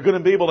that are going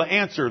to be able to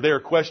answer their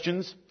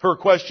questions, her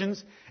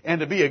questions,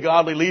 and to be a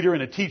godly leader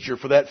and a teacher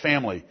for that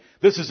family.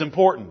 This is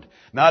important.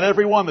 Not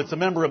everyone that's a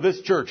member of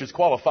this church is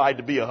qualified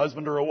to be a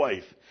husband or a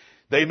wife.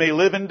 They may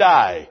live and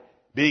die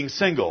being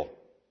single.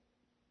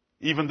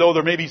 Even though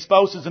there may be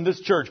spouses in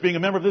this church, being a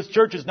member of this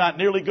church is not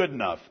nearly good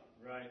enough.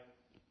 Right.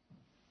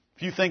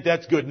 If you think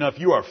that's good enough,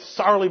 you are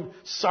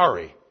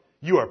sorry.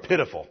 You are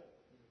pitiful.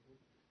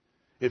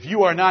 If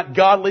you are not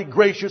godly,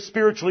 gracious,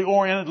 spiritually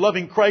oriented,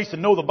 loving Christ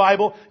and know the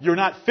Bible, you're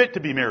not fit to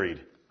be married.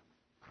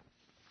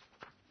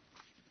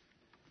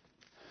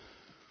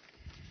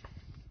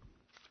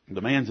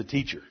 The man's a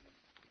teacher.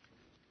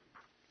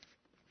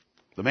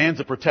 The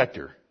man's a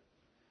protector.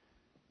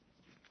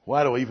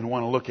 Why do I even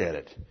want to look at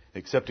it?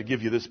 Except to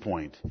give you this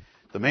point.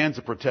 The man's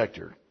a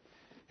protector.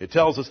 It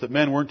tells us that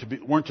men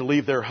weren't to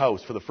leave their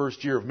house for the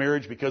first year of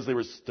marriage because they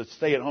were to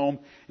stay at home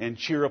and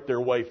cheer up their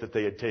wife that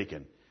they had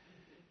taken.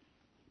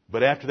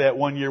 But after that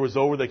 1 year was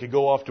over, they could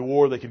go off to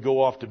war, they could go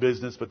off to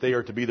business, but they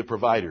are to be the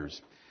providers.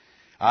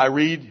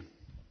 We're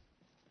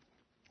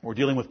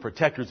dealing with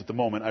protectors at the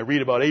moment. I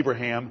read about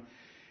Abraham.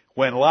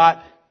 When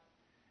Lot,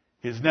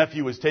 his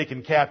nephew, was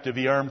taken captive,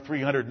 he armed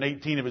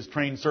 318 of his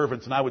trained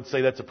servants, and I would say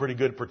that's a pretty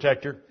good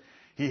protector.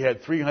 He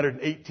had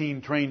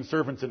 318 trained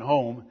servants at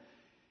home,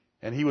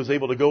 and he was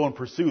able to go and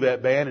pursue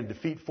that band and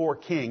defeat 4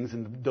 kings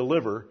and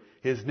deliver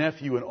his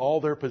nephew and all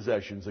their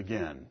possessions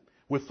again.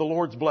 With the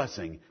Lord's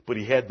blessing, but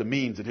he had the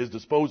means at his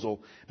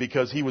disposal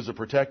because he was a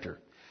protector.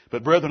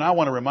 But brethren, I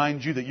want to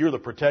remind you that you're the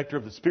protector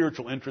of the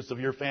spiritual interests of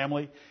your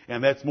family,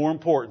 and that's more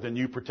important than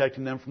you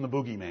protecting them from the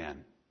boogeyman.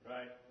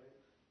 Right.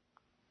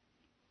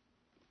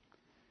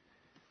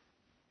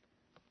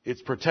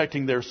 It's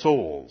protecting their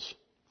souls.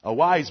 A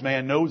wise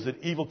man knows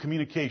that evil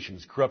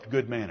communications corrupt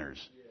good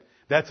manners.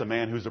 That's a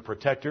man who's a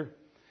protector.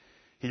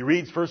 He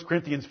reads 1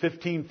 Corinthians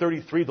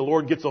 15:33, the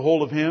Lord gets a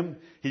hold of him.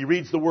 He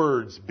reads the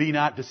words, be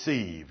not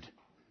deceived.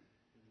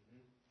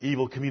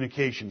 Evil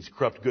communications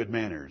corrupt good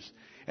manners.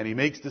 And he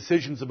makes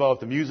decisions about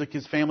the music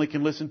his family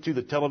can listen to,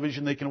 the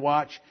television they can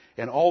watch,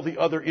 and all the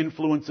other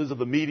influences of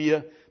the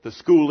media, the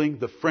schooling,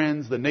 the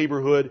friends, the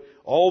neighborhood,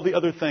 all the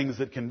other things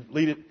that can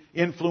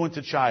influence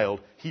a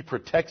child. He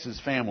protects his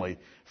family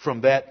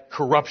from that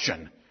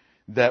corruption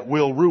that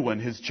will ruin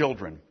his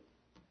children.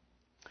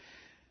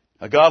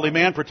 A godly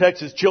man protects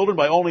his children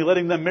by only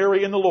letting them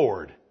marry in the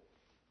Lord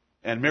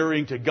and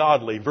marrying to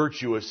godly,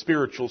 virtuous,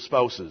 spiritual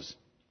spouses.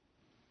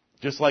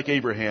 Just like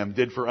Abraham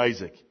did for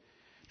Isaac.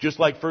 Just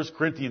like 1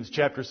 Corinthians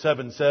chapter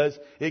 7 says,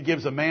 it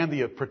gives a man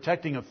the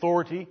protecting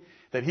authority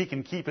that he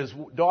can keep his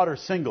daughter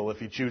single if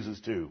he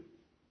chooses to.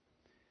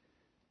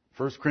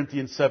 1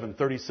 Corinthians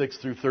 7:36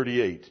 through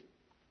 38.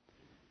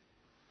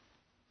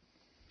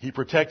 He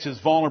protects his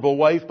vulnerable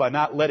wife by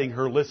not letting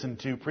her listen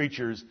to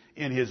preachers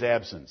in his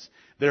absence.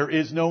 There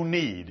is no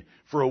need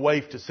for a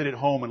wife to sit at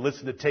home and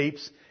listen to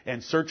tapes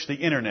and search the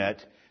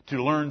internet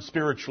to learn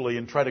spiritually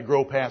and try to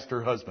grow past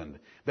her husband.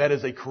 That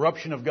is a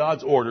corruption of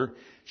God's order.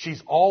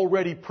 She's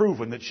already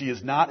proven that she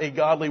is not a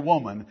godly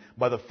woman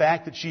by the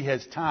fact that she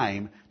has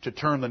time to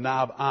turn the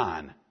knob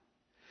on.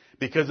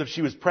 Because if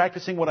she was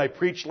practicing what I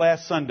preached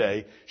last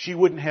Sunday, she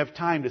wouldn't have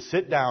time to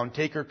sit down,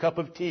 take her cup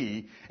of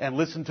tea, and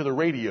listen to the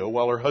radio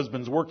while her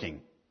husband's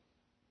working.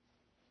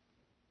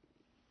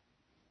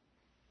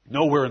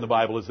 Nowhere in the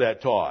Bible is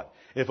that taught.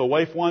 If a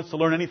wife wants to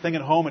learn anything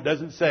at home, it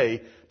doesn't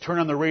say, turn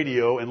on the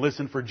radio and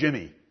listen for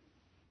Jimmy.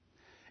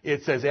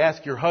 It says,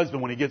 ask your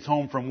husband when he gets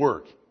home from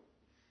work.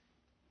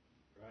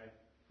 Right.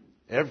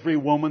 Every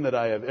woman that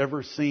I have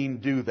ever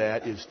seen do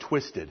that is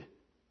twisted.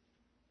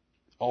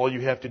 All you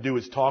have to do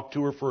is talk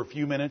to her for a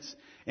few minutes,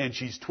 and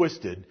she's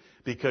twisted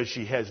because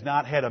she has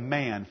not had a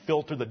man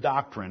filter the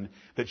doctrine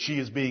that she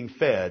is being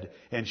fed,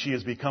 and she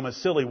has become a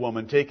silly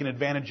woman taken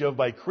advantage of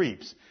by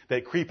creeps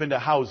that creep into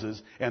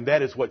houses, and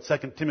that is what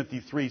 2 Timothy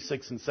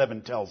 3:6 and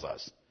 7 tells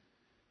us.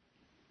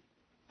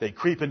 They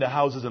creep into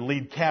houses and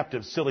lead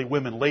captive silly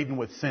women laden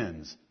with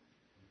sins.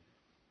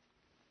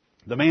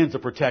 The man's a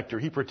protector.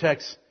 He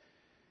protects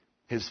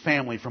his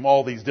family from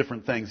all these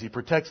different things. He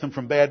protects them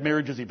from bad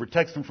marriages. He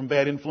protects them from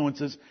bad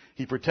influences.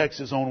 He protects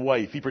his own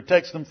wife. He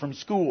protects them from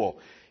school.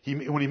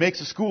 When he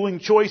makes a schooling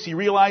choice, he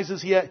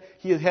realizes he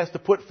has to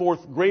put forth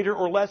greater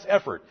or less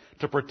effort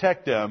to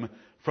protect them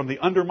from the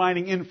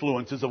undermining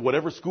influences of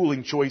whatever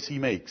schooling choice he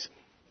makes.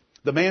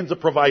 The man's a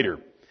provider.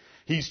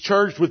 He's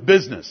charged with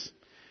business.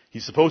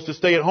 He's supposed to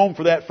stay at home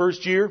for that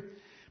first year,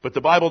 but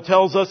the Bible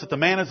tells us that the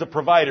man is a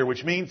provider,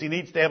 which means he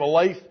needs to have a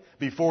life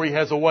before he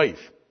has a wife.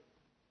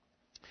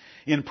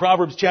 In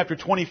Proverbs chapter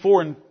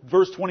 24 and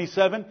verse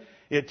 27,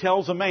 it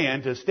tells a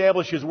man to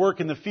establish his work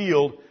in the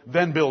field,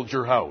 then build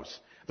your house.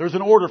 There's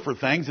an order for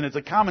things, and it's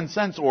a common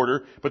sense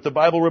order, but the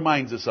Bible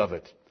reminds us of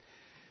it.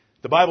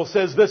 The Bible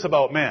says this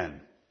about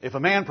men. If a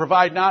man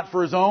provide not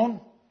for his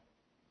own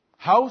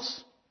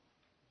house,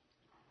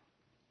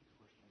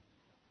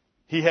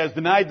 he has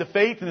denied the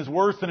faith and is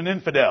worse than an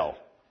infidel.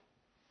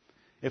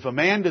 If a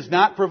man does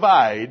not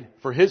provide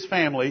for his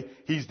family,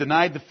 he's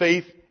denied the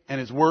faith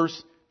and is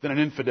worse than an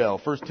infidel.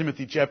 1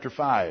 Timothy chapter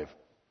 5.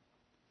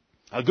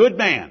 A good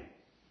man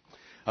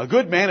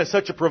is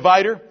such a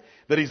provider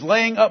that he's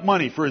laying up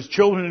money for his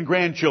children and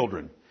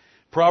grandchildren.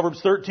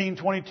 Proverbs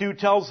 13:22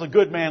 tells a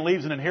good man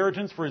leaves an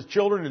inheritance for his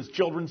children and his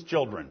children's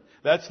children.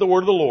 That's the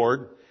word of the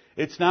Lord.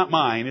 It's not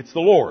mine, it's the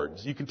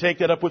Lord's. You can take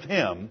that up with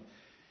him.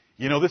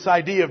 You know, this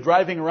idea of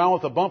driving around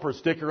with a bumper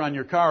sticker on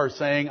your car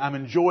saying, I'm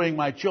enjoying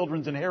my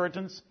children's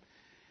inheritance,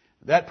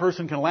 that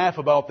person can laugh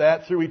about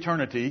that through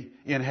eternity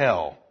in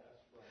hell.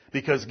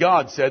 Because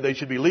God said they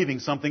should be leaving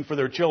something for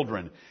their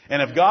children.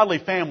 And if godly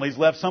families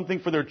left something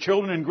for their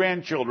children and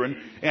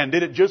grandchildren and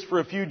did it just for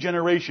a few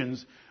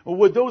generations,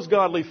 would those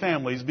godly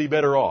families be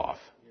better off?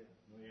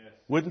 Yes.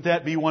 Wouldn't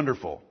that be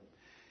wonderful?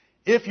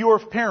 If your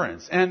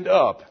parents end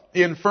up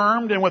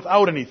infirmed and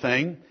without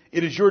anything,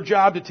 it is your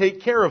job to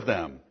take care of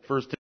them.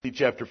 1 Timothy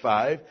chapter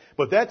 5.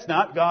 But that's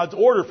not God's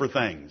order for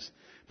things.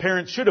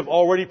 Parents should have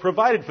already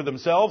provided for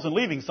themselves and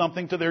leaving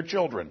something to their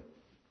children.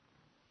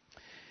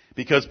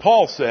 Because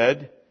Paul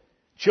said,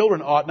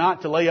 children ought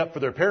not to lay up for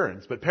their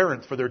parents, but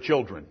parents for their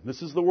children.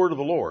 This is the word of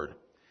the Lord.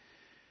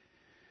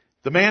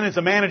 The man is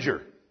a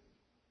manager.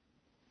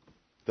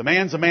 The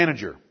man's a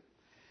manager.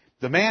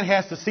 The man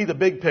has to see the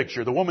big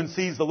picture. The woman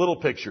sees the little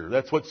picture.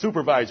 That's what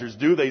supervisors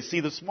do. They see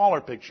the smaller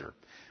picture.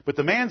 But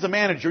the man's a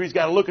manager. He's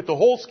got to look at the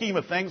whole scheme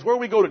of things, where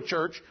we go to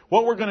church,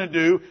 what we're going to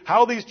do,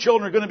 how these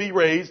children are going to be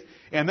raised,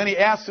 and then he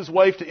asks his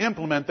wife to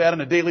implement that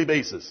on a daily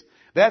basis.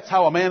 That's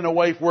how a man and a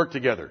wife work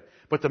together.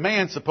 But the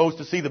man's supposed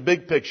to see the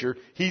big picture.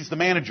 He's the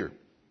manager.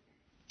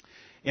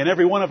 In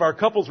every one of our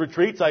couples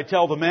retreats, I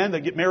tell the men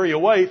that marry a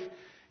wife,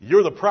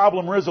 you're the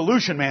problem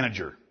resolution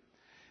manager.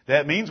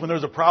 That means when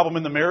there's a problem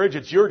in the marriage,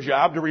 it's your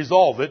job to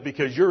resolve it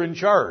because you're in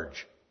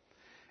charge.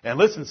 And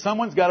listen,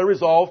 someone's got to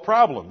resolve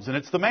problems, and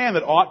it's the man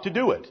that ought to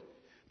do it.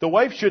 The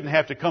wife shouldn't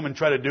have to come and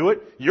try to do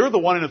it. You're the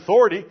one in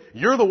authority.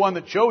 You're the one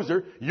that chose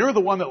her. You're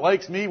the one that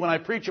likes me when I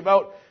preach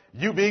about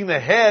you being the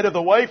head of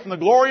the wife and the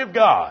glory of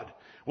God.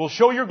 Well,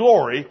 show your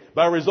glory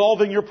by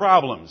resolving your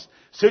problems.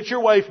 Sit your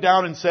wife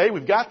down and say,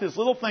 we've got this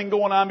little thing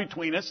going on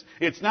between us.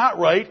 It's not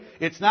right.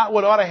 It's not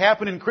what ought to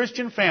happen in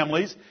Christian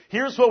families.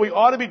 Here's what we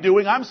ought to be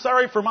doing. I'm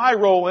sorry for my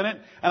role in it,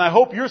 and I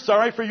hope you're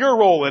sorry for your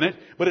role in it,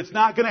 but it's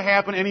not going to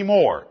happen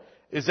anymore.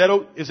 Is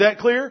that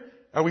clear?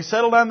 Are we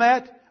settled on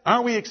that?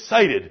 Aren't we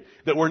excited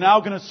that we're now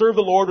going to serve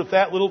the Lord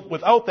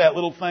without that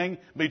little thing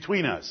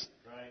between us?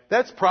 Right.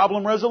 That's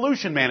problem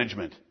resolution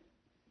management.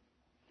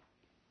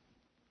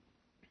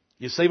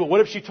 You say, but what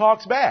if she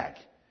talks back?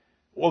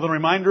 Well, then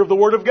remind her of the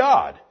Word of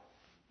God.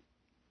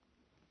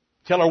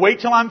 Tell her, wait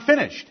till I'm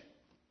finished.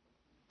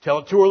 Tell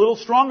it to her a little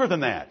stronger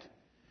than that.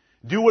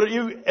 Do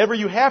whatever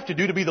you have to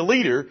do to be the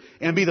leader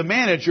and be the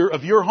manager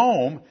of your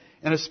home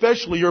and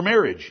especially your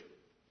marriage.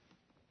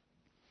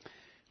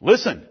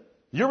 Listen,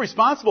 you're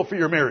responsible for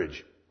your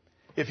marriage.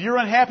 If you're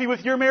unhappy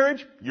with your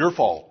marriage, your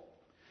fault.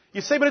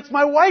 You say, but it's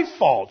my wife's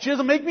fault. She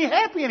doesn't make me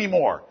happy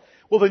anymore.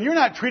 Well, then you're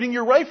not treating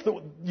your wife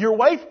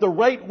the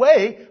right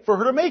way for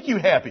her to make you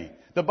happy.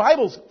 The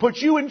Bible's put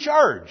you in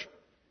charge.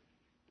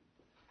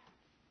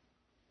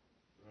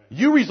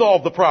 You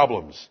resolve the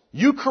problems.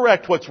 You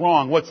correct what's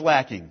wrong, what's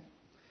lacking.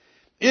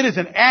 It is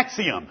an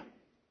axiom.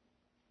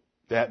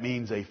 That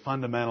means a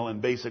fundamental and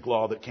basic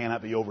law that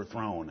cannot be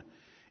overthrown.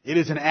 It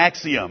is an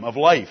axiom of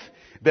life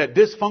that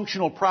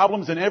dysfunctional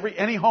problems in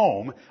any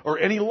home or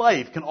any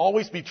life can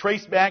always be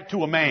traced back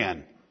to a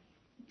man.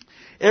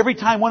 Every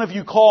time one of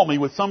you call me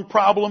with some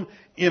problem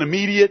in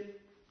immediate,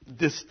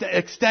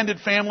 extended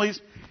families,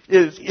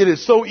 it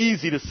is so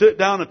easy to sit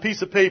down on a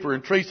piece of paper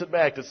and trace it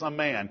back to some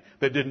man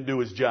that didn't do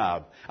his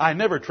job. I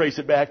never trace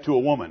it back to a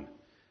woman.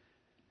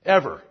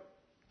 Ever.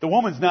 The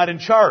woman's not in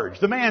charge.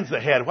 The man's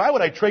the head. Why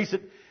would I trace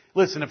it?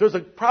 Listen, if there's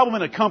a problem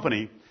in a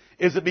company,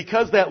 is it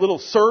because that little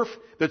serf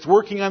that's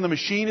working on the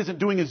machine isn't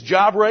doing his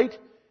job right?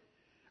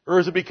 Or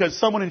is it because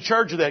someone in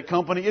charge of that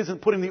company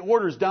isn't putting the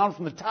orders down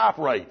from the top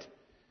right?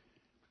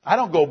 I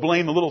don't go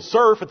blame the little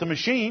serf at the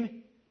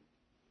machine.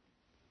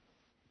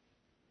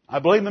 I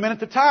blame the man at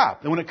the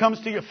top. And when it comes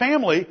to your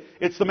family,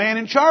 it's the man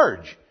in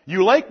charge.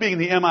 You like being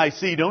the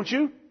MIC, don't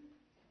you?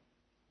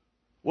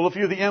 Well, if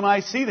you're the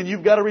MIC, then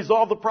you've got to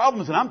resolve the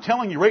problems. And I'm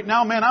telling you right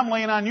now, man, I'm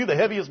laying on you the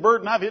heaviest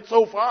burden I've hit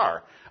so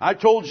far. I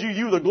told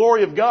you the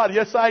glory of God.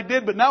 Yes, I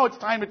did. But now it's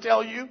time to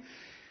tell you,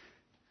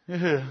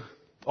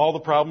 all the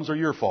problems are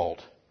your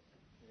fault.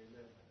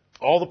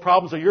 All the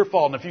problems are your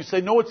fault. And if you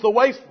say, no, it's the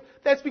wife's,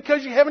 that's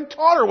because you haven't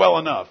taught her well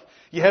enough.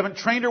 You haven't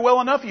trained her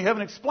well enough. You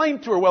haven't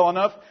explained to her well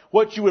enough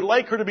what you would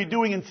like her to be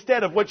doing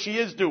instead of what she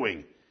is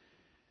doing.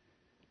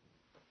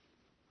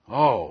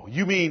 Oh,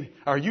 you mean,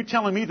 are you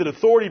telling me that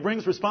authority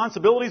brings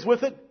responsibilities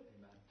with it?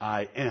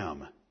 I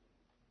am.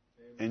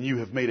 And you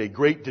have made a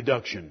great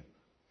deduction.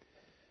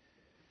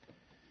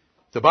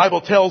 The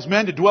Bible tells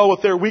men to dwell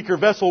with their weaker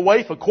vessel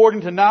wife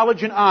according to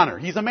knowledge and honor.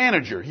 He's a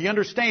manager. He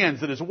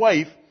understands that his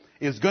wife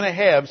is going to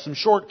have some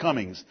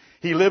shortcomings.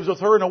 He lives with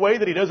her in a way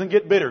that he doesn't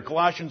get bitter.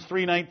 Colossians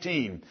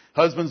 3:19.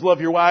 Husbands,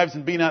 love your wives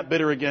and be not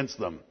bitter against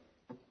them.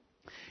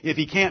 If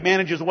he can't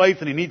manage his wife,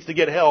 then he needs to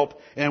get help,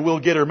 and we'll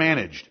get her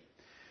managed.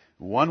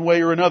 One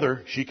way or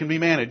another, she can be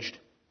managed.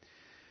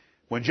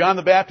 When John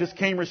the Baptist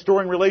came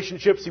restoring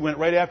relationships, he went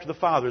right after the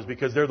fathers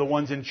because they're the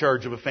ones in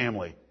charge of a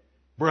family.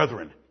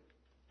 Brethren,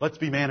 let's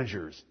be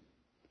managers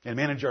and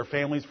manage our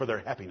families for their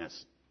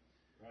happiness.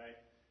 Right.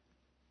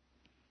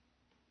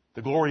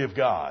 The glory of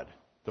God,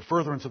 the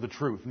furtherance of the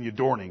truth, and the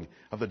adorning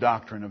of the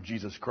doctrine of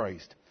Jesus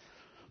Christ.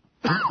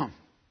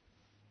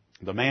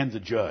 The man's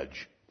a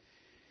judge.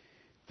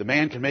 The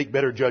man can make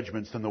better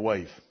judgments than the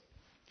wife.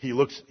 He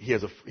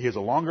has a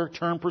longer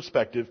term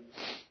perspective,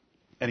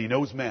 and he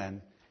knows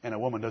men, and a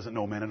woman doesn't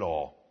know men at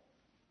all.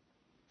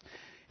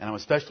 And I'm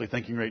especially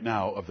thinking right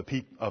now of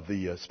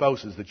the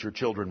spouses that your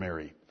children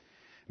marry.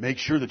 Make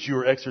sure that you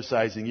are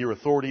exercising your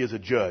authority as a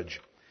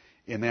judge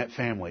in that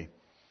family.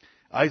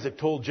 Isaac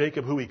told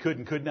Jacob who he could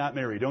and could not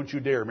marry. Don't you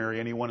dare marry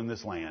anyone in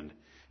this land.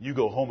 You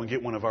go home and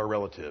get one of our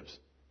relatives.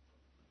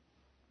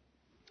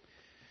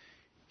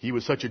 He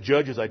was such a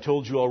judge, as I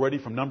told you already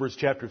from Numbers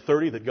chapter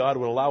 30, that God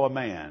would allow a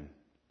man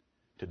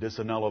to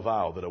disannul a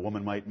vow that a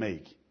woman might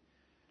make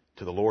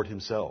to the Lord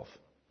himself.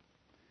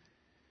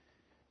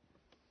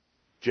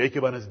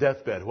 Jacob on his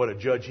deathbed, what a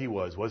judge he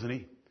was, wasn't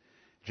he?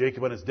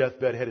 Jacob on his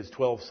deathbed had his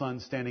 12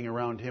 sons standing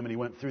around him, and he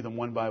went through them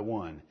one by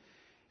one.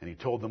 And he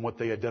told them what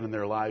they had done in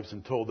their lives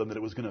and told them that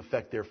it was going to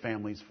affect their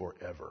families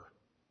forever.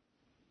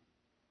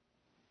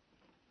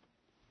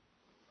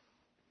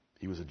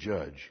 He was a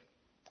judge.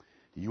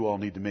 You all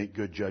need to make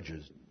good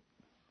judges.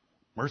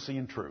 Mercy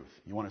and truth.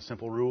 You want a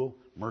simple rule?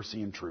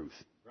 Mercy and truth.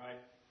 Right.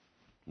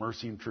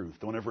 Mercy and truth.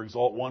 Don't ever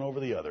exalt one over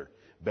the other.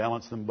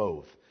 Balance them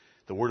both.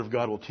 The Word of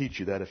God will teach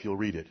you that if you'll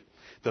read it.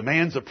 The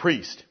man's a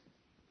priest.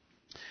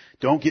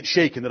 Don't get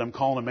shaken that I'm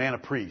calling a man a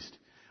priest.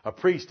 A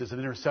priest is an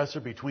intercessor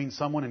between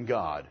someone and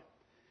God.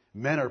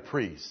 Men are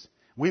priests.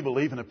 We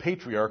believe in a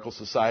patriarchal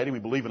society. We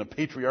believe in a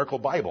patriarchal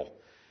Bible.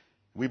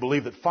 We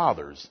believe that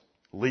fathers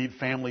lead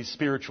families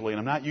spiritually. And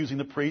I'm not using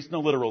the priest in a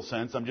literal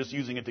sense. I'm just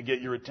using it to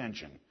get your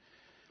attention.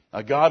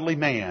 A godly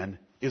man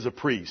is a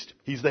priest.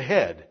 He's the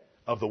head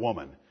of the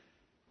woman.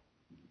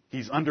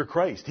 He's under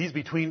Christ. He's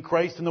between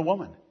Christ and the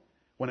woman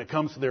when it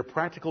comes to their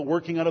practical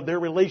working out of their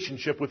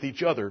relationship with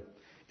each other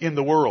in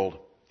the world.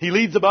 He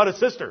leads about a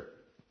sister,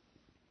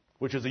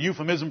 which is a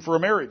euphemism for a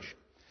marriage.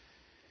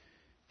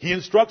 He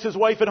instructs his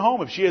wife at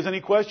home. If she has any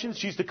questions,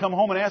 she's to come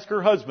home and ask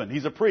her husband.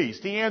 He's a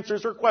priest. He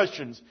answers her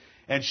questions,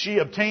 and she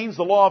obtains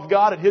the law of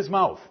God at his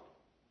mouth,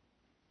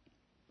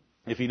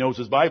 if he knows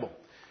his Bible.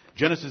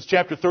 Genesis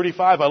chapter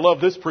 35, I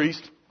love this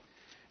priest.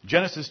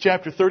 Genesis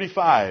chapter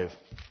 35.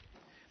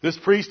 This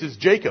priest is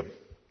Jacob.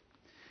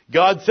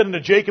 God said unto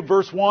Jacob,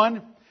 verse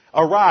 1,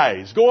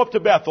 Arise, go up to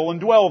Bethel and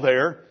dwell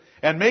there,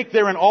 and make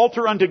there an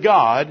altar unto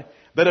God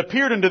that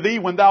appeared unto thee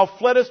when thou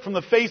fleddest from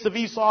the face of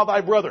Esau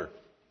thy brother.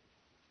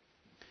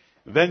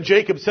 Then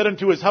Jacob said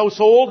unto his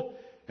household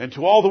and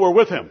to all that were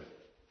with him.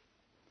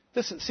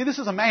 This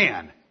is a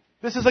man.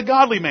 This is a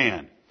godly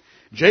man.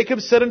 Jacob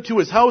said unto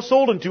his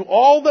household and to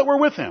all that were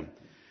with him,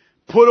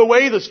 Put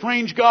away the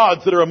strange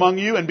gods that are among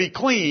you, and be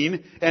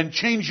clean, and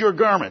change your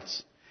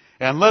garments.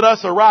 And let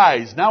us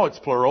arise, now it's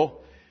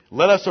plural,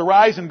 let us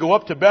arise and go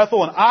up to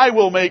Bethel, and I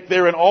will make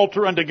there an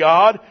altar unto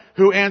God,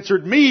 who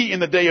answered me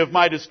in the day of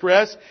my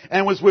distress,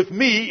 and was with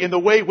me in the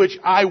way which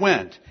I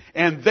went.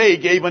 And they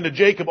gave unto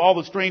Jacob all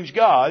the strange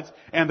gods,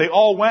 and they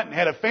all went and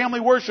had a family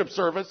worship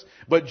service,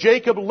 but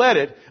Jacob led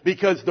it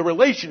because the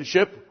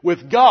relationship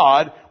with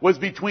God was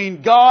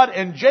between God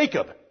and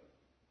Jacob.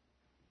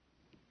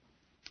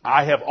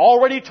 I have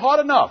already taught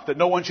enough that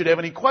no one should have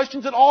any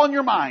questions at all in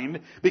your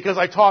mind, because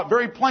I taught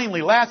very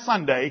plainly last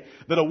Sunday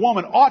that a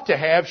woman ought to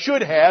have,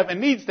 should have, and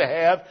needs to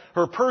have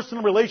her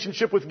personal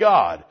relationship with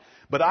God.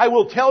 But I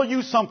will tell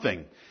you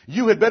something.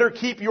 You had better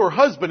keep your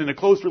husband in a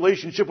close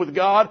relationship with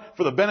God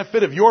for the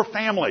benefit of your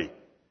family.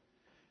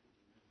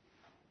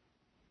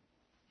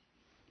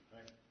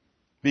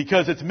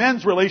 Because it's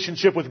men's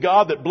relationship with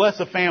God that bless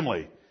a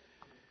family,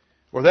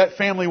 or that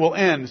family will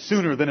end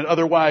sooner than it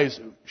otherwise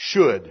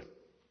should.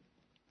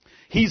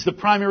 He's the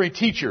primary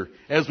teacher,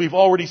 as we've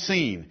already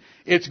seen.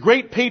 It's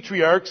great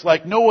patriarchs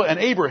like Noah and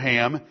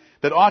Abraham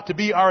that ought to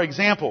be our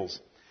examples.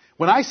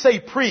 When I say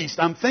priest,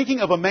 I'm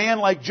thinking of a man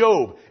like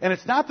Job. And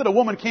it's not that a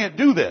woman can't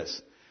do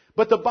this,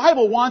 but the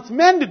Bible wants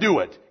men to do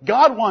it.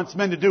 God wants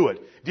men to do it.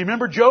 Do you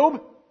remember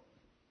Job?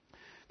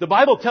 The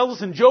Bible tells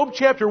us in Job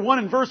chapter 1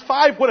 and verse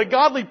 5 what a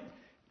godly,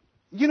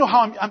 you know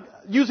how I'm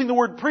using the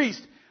word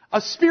priest, a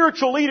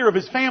spiritual leader of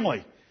his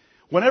family.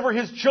 Whenever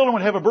his children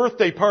would have a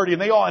birthday party,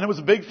 and it was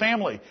a big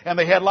family, and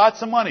they had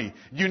lots of money,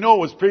 you know it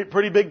was a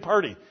pretty big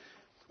party.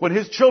 When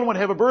his children would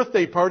have a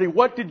birthday party,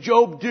 what did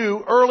Job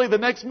do early the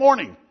next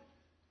morning?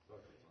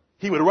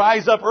 He would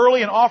rise up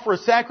early and offer a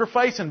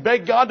sacrifice and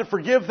beg God to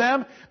forgive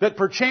them, that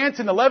perchance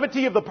in the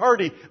levity of the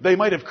party, they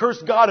might have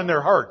cursed God in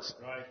their hearts.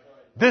 Right.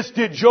 This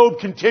did Job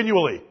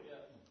continually.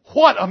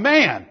 What a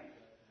man!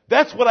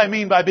 That's what I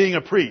mean by being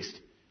a priest.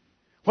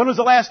 When was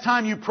the last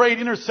time you prayed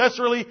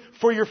intercessorily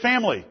for your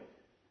family?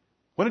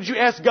 When did you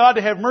ask God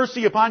to have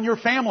mercy upon your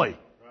family?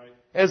 Right.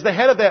 As the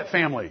head of that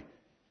family.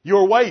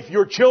 Your wife,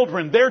 your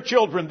children, their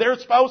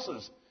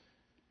spouses.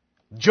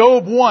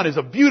 Job 1 is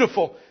a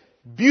beautiful,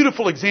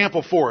 beautiful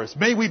example for us.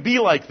 May we be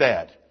like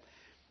that.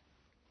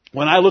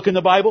 When I look in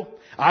the Bible,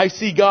 I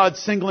see God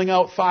singling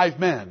out 5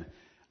 men.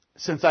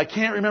 Since I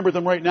can't remember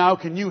them right now,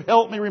 can you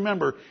help me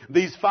remember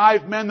these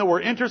 5 men that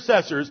were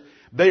intercessors?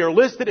 They are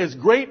listed as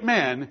great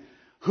men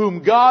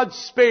whom God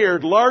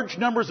spared large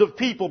numbers of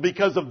people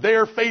because of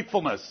their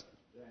faithfulness.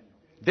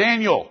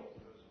 Daniel,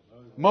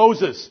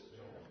 Moses,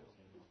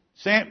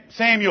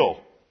 Samuel,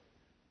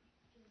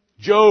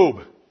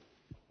 Job,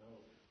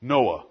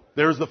 Noah.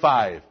 There's the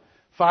 5.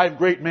 5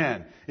 great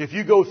men. If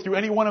you go through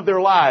any one of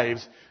their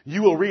lives,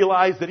 you will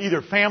realize that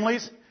either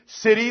families,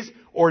 cities,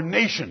 or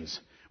nations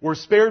were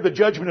spared the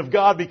judgment of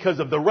God because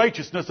of the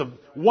righteousness of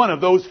one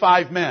of those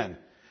 5 men.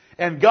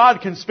 And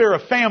God can spare a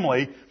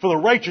family for the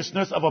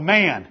righteousness of a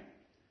man.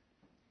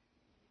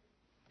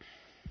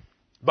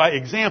 By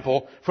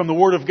example, from the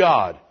Word of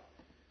God.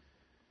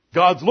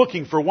 God's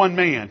looking for one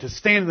man to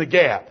stand in the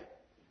gap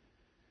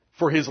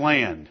for his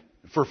land,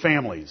 for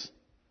families.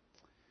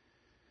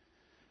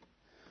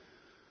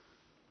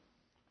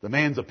 The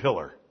man's a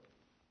pillar.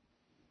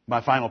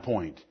 My final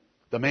point.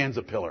 The man's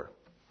a pillar.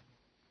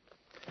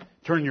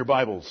 Turn in your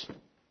Bibles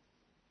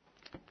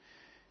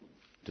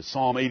to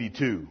Psalm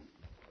 82.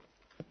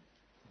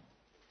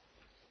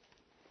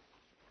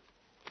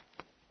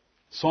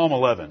 Psalm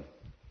 11.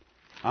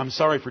 I'm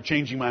sorry for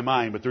changing my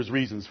mind, but there's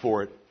reasons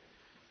for it.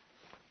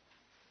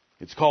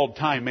 It's called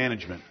time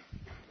management.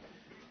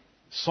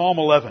 Psalm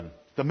 11.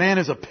 The man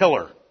is a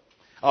pillar.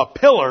 A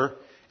pillar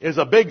is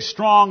a big,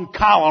 strong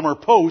column or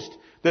post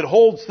that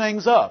holds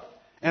things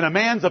up. And a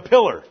man's a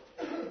pillar.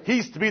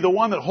 He's to be the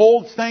one that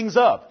holds things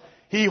up.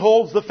 He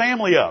holds the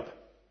family up.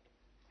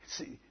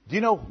 See, do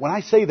you know, when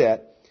I say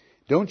that,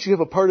 don't you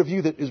have a part of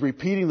you that is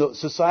repeating the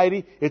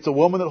society? It's a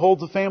woman that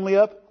holds the family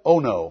up? Oh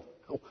no.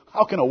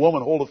 How can a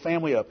woman hold a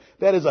family up?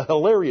 That is a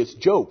hilarious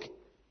joke.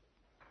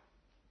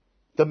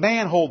 The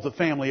man holds the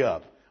family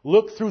up.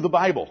 Look through the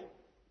Bible.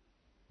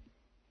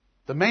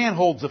 The man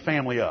holds the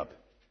family up.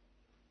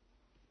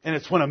 And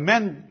it's when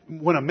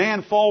a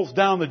man falls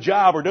down the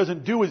job or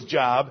doesn't do his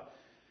job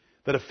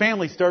that a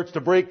family starts to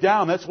break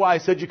down. That's why I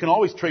said you can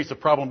always trace a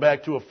problem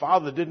back to a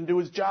father that didn't do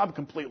his job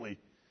completely.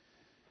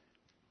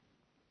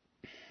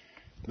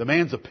 The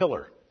man's a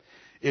pillar.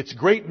 It's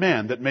great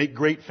men that make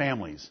great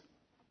families.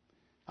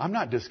 I'm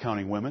not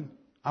discounting women.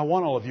 I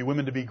want all of you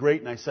women to be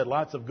great, and I said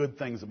lots of good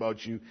things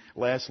about you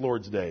last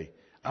Lord's Day.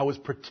 I was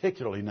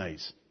particularly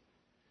nice.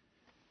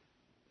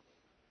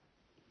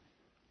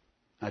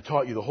 I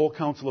taught you the whole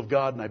counsel of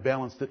God, and I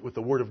balanced it with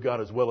the Word of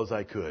God as well as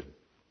I could.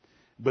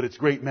 But it's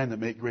great men that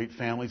make great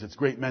families. It's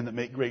great men that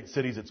make great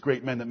cities. It's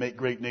great men that make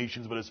great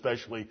nations. But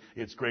especially,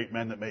 it's great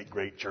men that make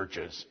great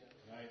churches.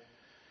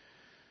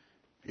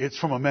 It's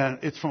from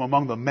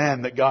among the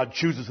men that God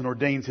chooses and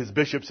ordains His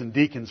bishops and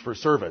deacons for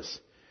service.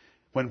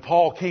 When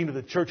Paul came to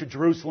the church of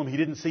Jerusalem, he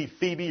didn't see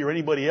Phoebe or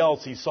anybody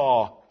else. He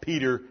saw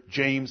Peter,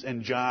 James,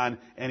 and John,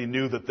 and he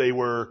knew that they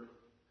were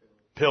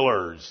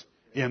pillars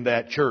in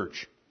that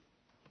church.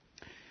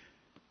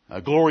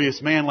 A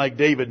glorious man like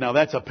David, now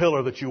that's a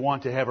pillar that you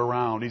want to have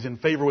around. He's in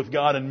favor with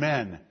God and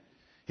men.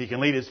 He can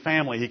lead his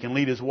family. He can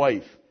lead his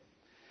wife.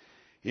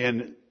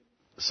 In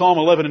Psalm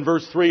 11 and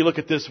verse 3, look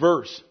at this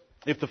verse.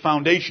 If the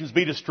foundations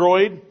be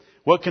destroyed,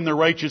 what can the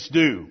righteous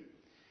do?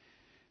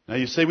 Now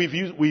you say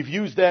we've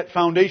used that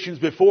foundations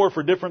before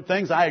for different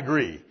things. I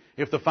agree.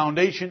 If the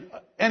foundation,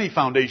 any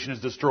foundation is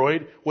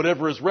destroyed,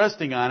 whatever is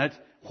resting on it,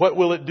 what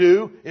will it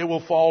do? It will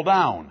fall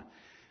down.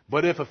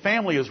 But if a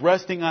family is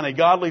resting on a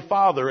godly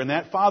father and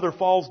that father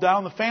falls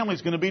down, the family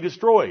is going to be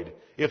destroyed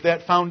if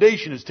that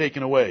foundation is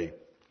taken away.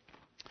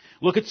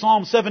 Look at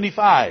Psalm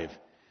 75.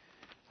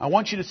 I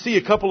want you to see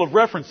a couple of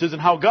references in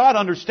how God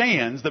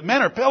understands that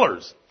men are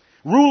pillars.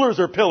 Rulers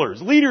are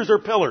pillars. Leaders are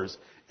pillars.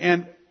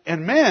 And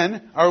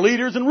men are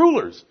leaders and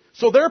rulers.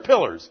 So they're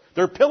pillars.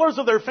 They're pillars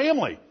of their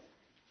family.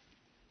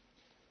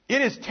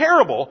 It is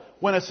terrible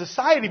when a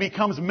society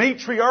becomes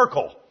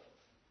matriarchal.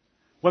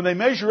 When they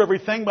measure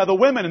everything by the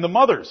women and the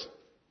mothers.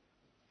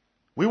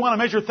 We want to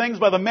measure things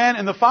by the men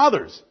and the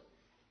fathers.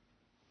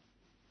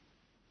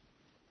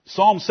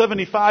 Psalm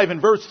 75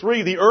 and verse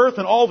 3, the earth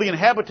and all the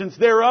inhabitants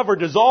thereof are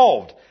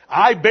dissolved.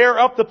 I bear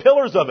up the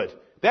pillars of it.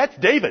 That's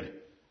David.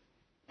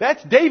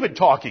 That's David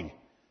talking.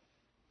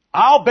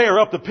 I'll bear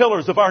up the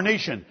pillars of our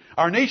nation.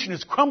 Our nation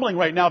is crumbling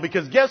right now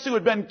because guess who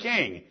had been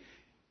king?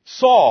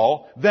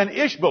 Saul, then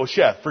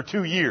Ishbosheth for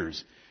 2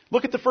 years.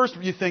 Look at the first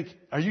one. You think,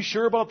 are you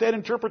sure about that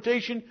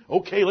interpretation?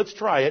 Okay, let's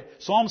try it.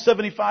 Psalm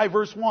 75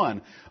 verse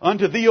 1.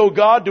 Unto thee, O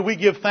God, do we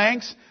give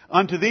thanks?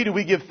 Unto thee do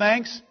we give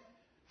thanks?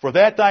 For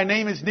that thy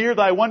name is near,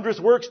 thy wondrous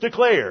works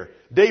declare.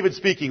 David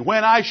speaking,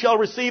 when I shall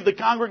receive the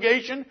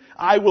congregation,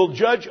 I will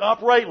judge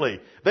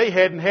uprightly. They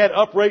hadn't had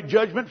upright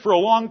judgment for a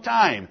long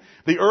time.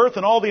 The earth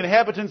and all the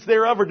inhabitants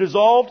thereof are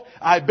dissolved.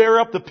 I bear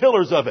up the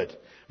pillars of it.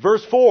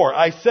 Verse 4,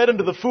 I said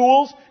unto the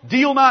fools,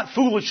 deal not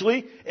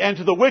foolishly, and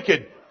to the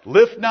wicked,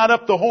 lift not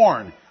up the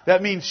horn.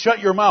 That means shut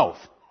your mouth.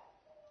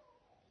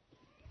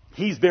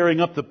 He's bearing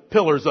up the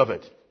pillars of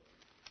it.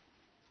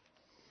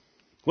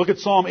 Look at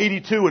Psalm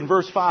 82 and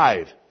verse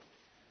 5.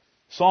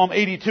 Psalm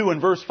 82 and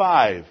verse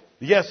 5.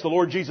 Yes, the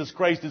Lord Jesus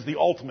Christ is the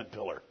ultimate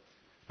pillar.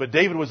 But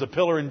David was a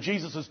pillar, and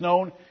Jesus is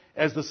known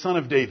as the Son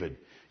of David.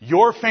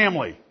 Your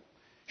family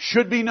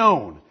should be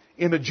known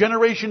in the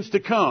generations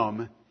to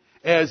come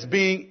as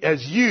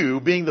you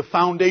being the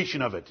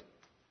foundation of it.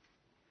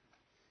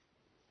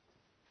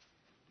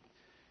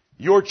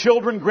 Your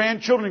children,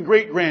 grandchildren, and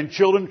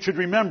great-grandchildren should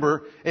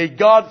remember a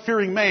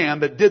God-fearing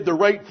man that did the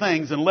right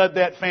things and led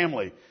that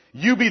family.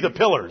 You be the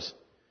pillars.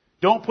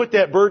 Don't put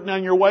that burden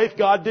on your wife.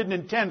 God didn't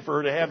intend for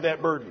her to have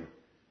that burden.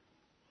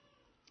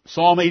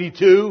 Psalm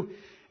 82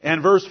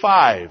 and verse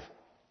 5.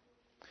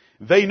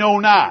 They know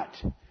not.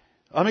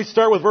 Let me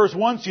start with verse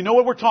 1 so you know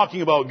what we're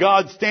talking about.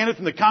 God standeth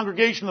in the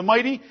congregation of the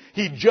mighty.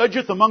 He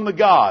judgeth among the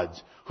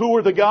gods. Who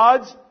are the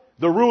gods?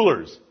 The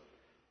rulers.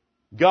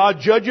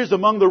 God judges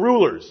among the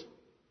rulers.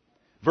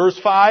 Verse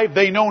 5,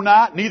 they know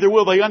not, neither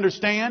will they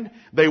understand.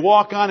 They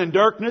walk on in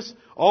darkness.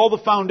 All the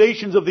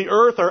foundations of the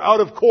earth are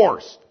out of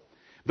course.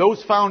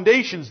 Those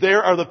foundations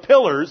there are the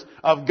pillars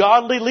of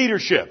godly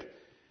leadership.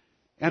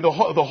 And the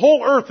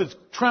whole earth is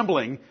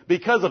trembling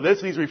because of this.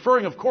 And he's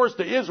referring, of course,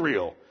 to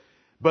Israel.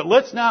 But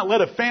let's not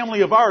let a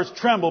family of ours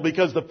tremble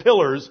because the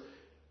pillars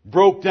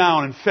broke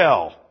down and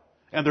fell.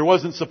 And there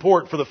wasn't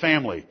support for the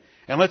family.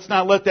 And let's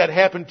not let that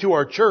happen to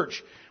our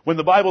church. When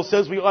the Bible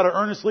says we ought to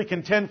earnestly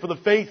contend for the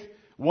faith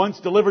once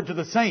delivered to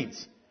the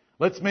saints,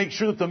 let's make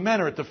sure that the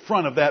men are at the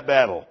front of that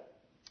battle.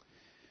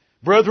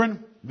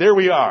 Brethren, there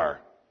we are.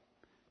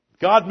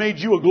 God made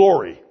you a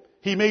glory.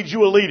 He made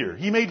you a leader.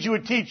 He made you a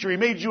teacher. He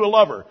made you a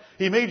lover.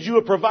 He made you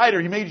a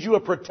provider. He made you a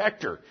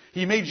protector.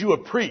 He made you a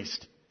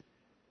priest.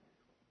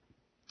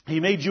 He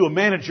made you a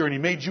manager, and He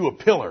made you a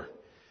pillar.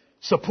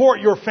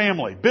 Support your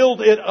family.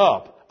 Build it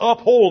up.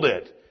 Uphold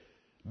it.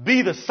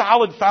 Be the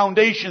solid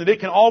foundation that it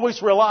can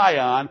always rely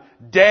on.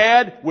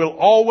 Dad will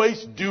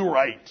always do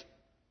right.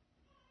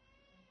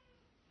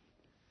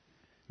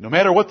 No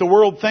matter what the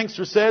world thinks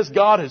or says,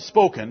 God has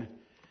spoken,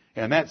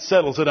 and that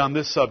settles it on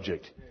this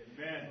subject.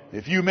 Amen.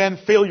 If you men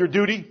fail your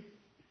duty,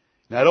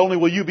 not only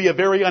will you be a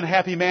very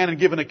unhappy man and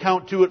give an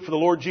account to it for the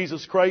Lord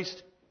Jesus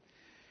Christ,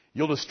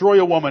 you'll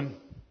destroy a woman,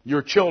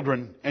 your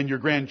children, and your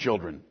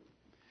grandchildren.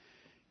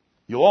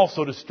 You'll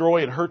also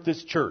destroy and hurt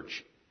this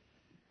church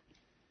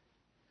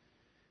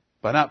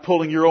by not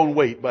pulling your own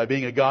weight by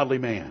being a godly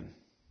man.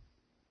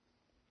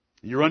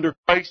 You're under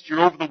Christ,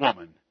 you're over the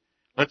woman.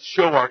 Let's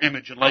show our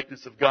image and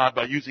likeness of God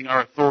by using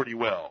our authority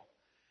well.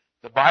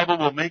 The Bible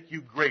will make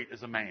you great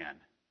as a man.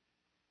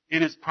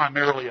 It is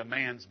primarily a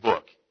man's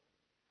book.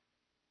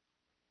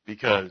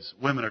 Because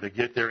women are to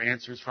get their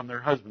answers from their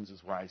husbands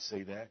is why I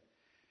say that.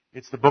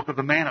 It's the book of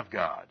the man of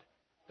God.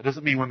 That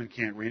doesn't mean women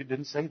can't read it. It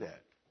didn't say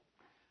that.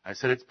 I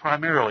said it's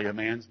primarily a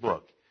man's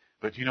book.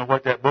 But you know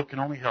what? That book can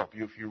only help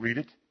you if you read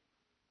it,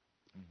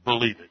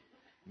 believe it,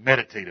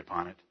 meditate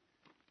upon it,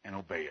 and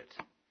obey it.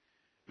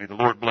 May the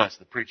Lord bless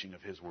the preaching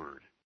of His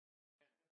Word.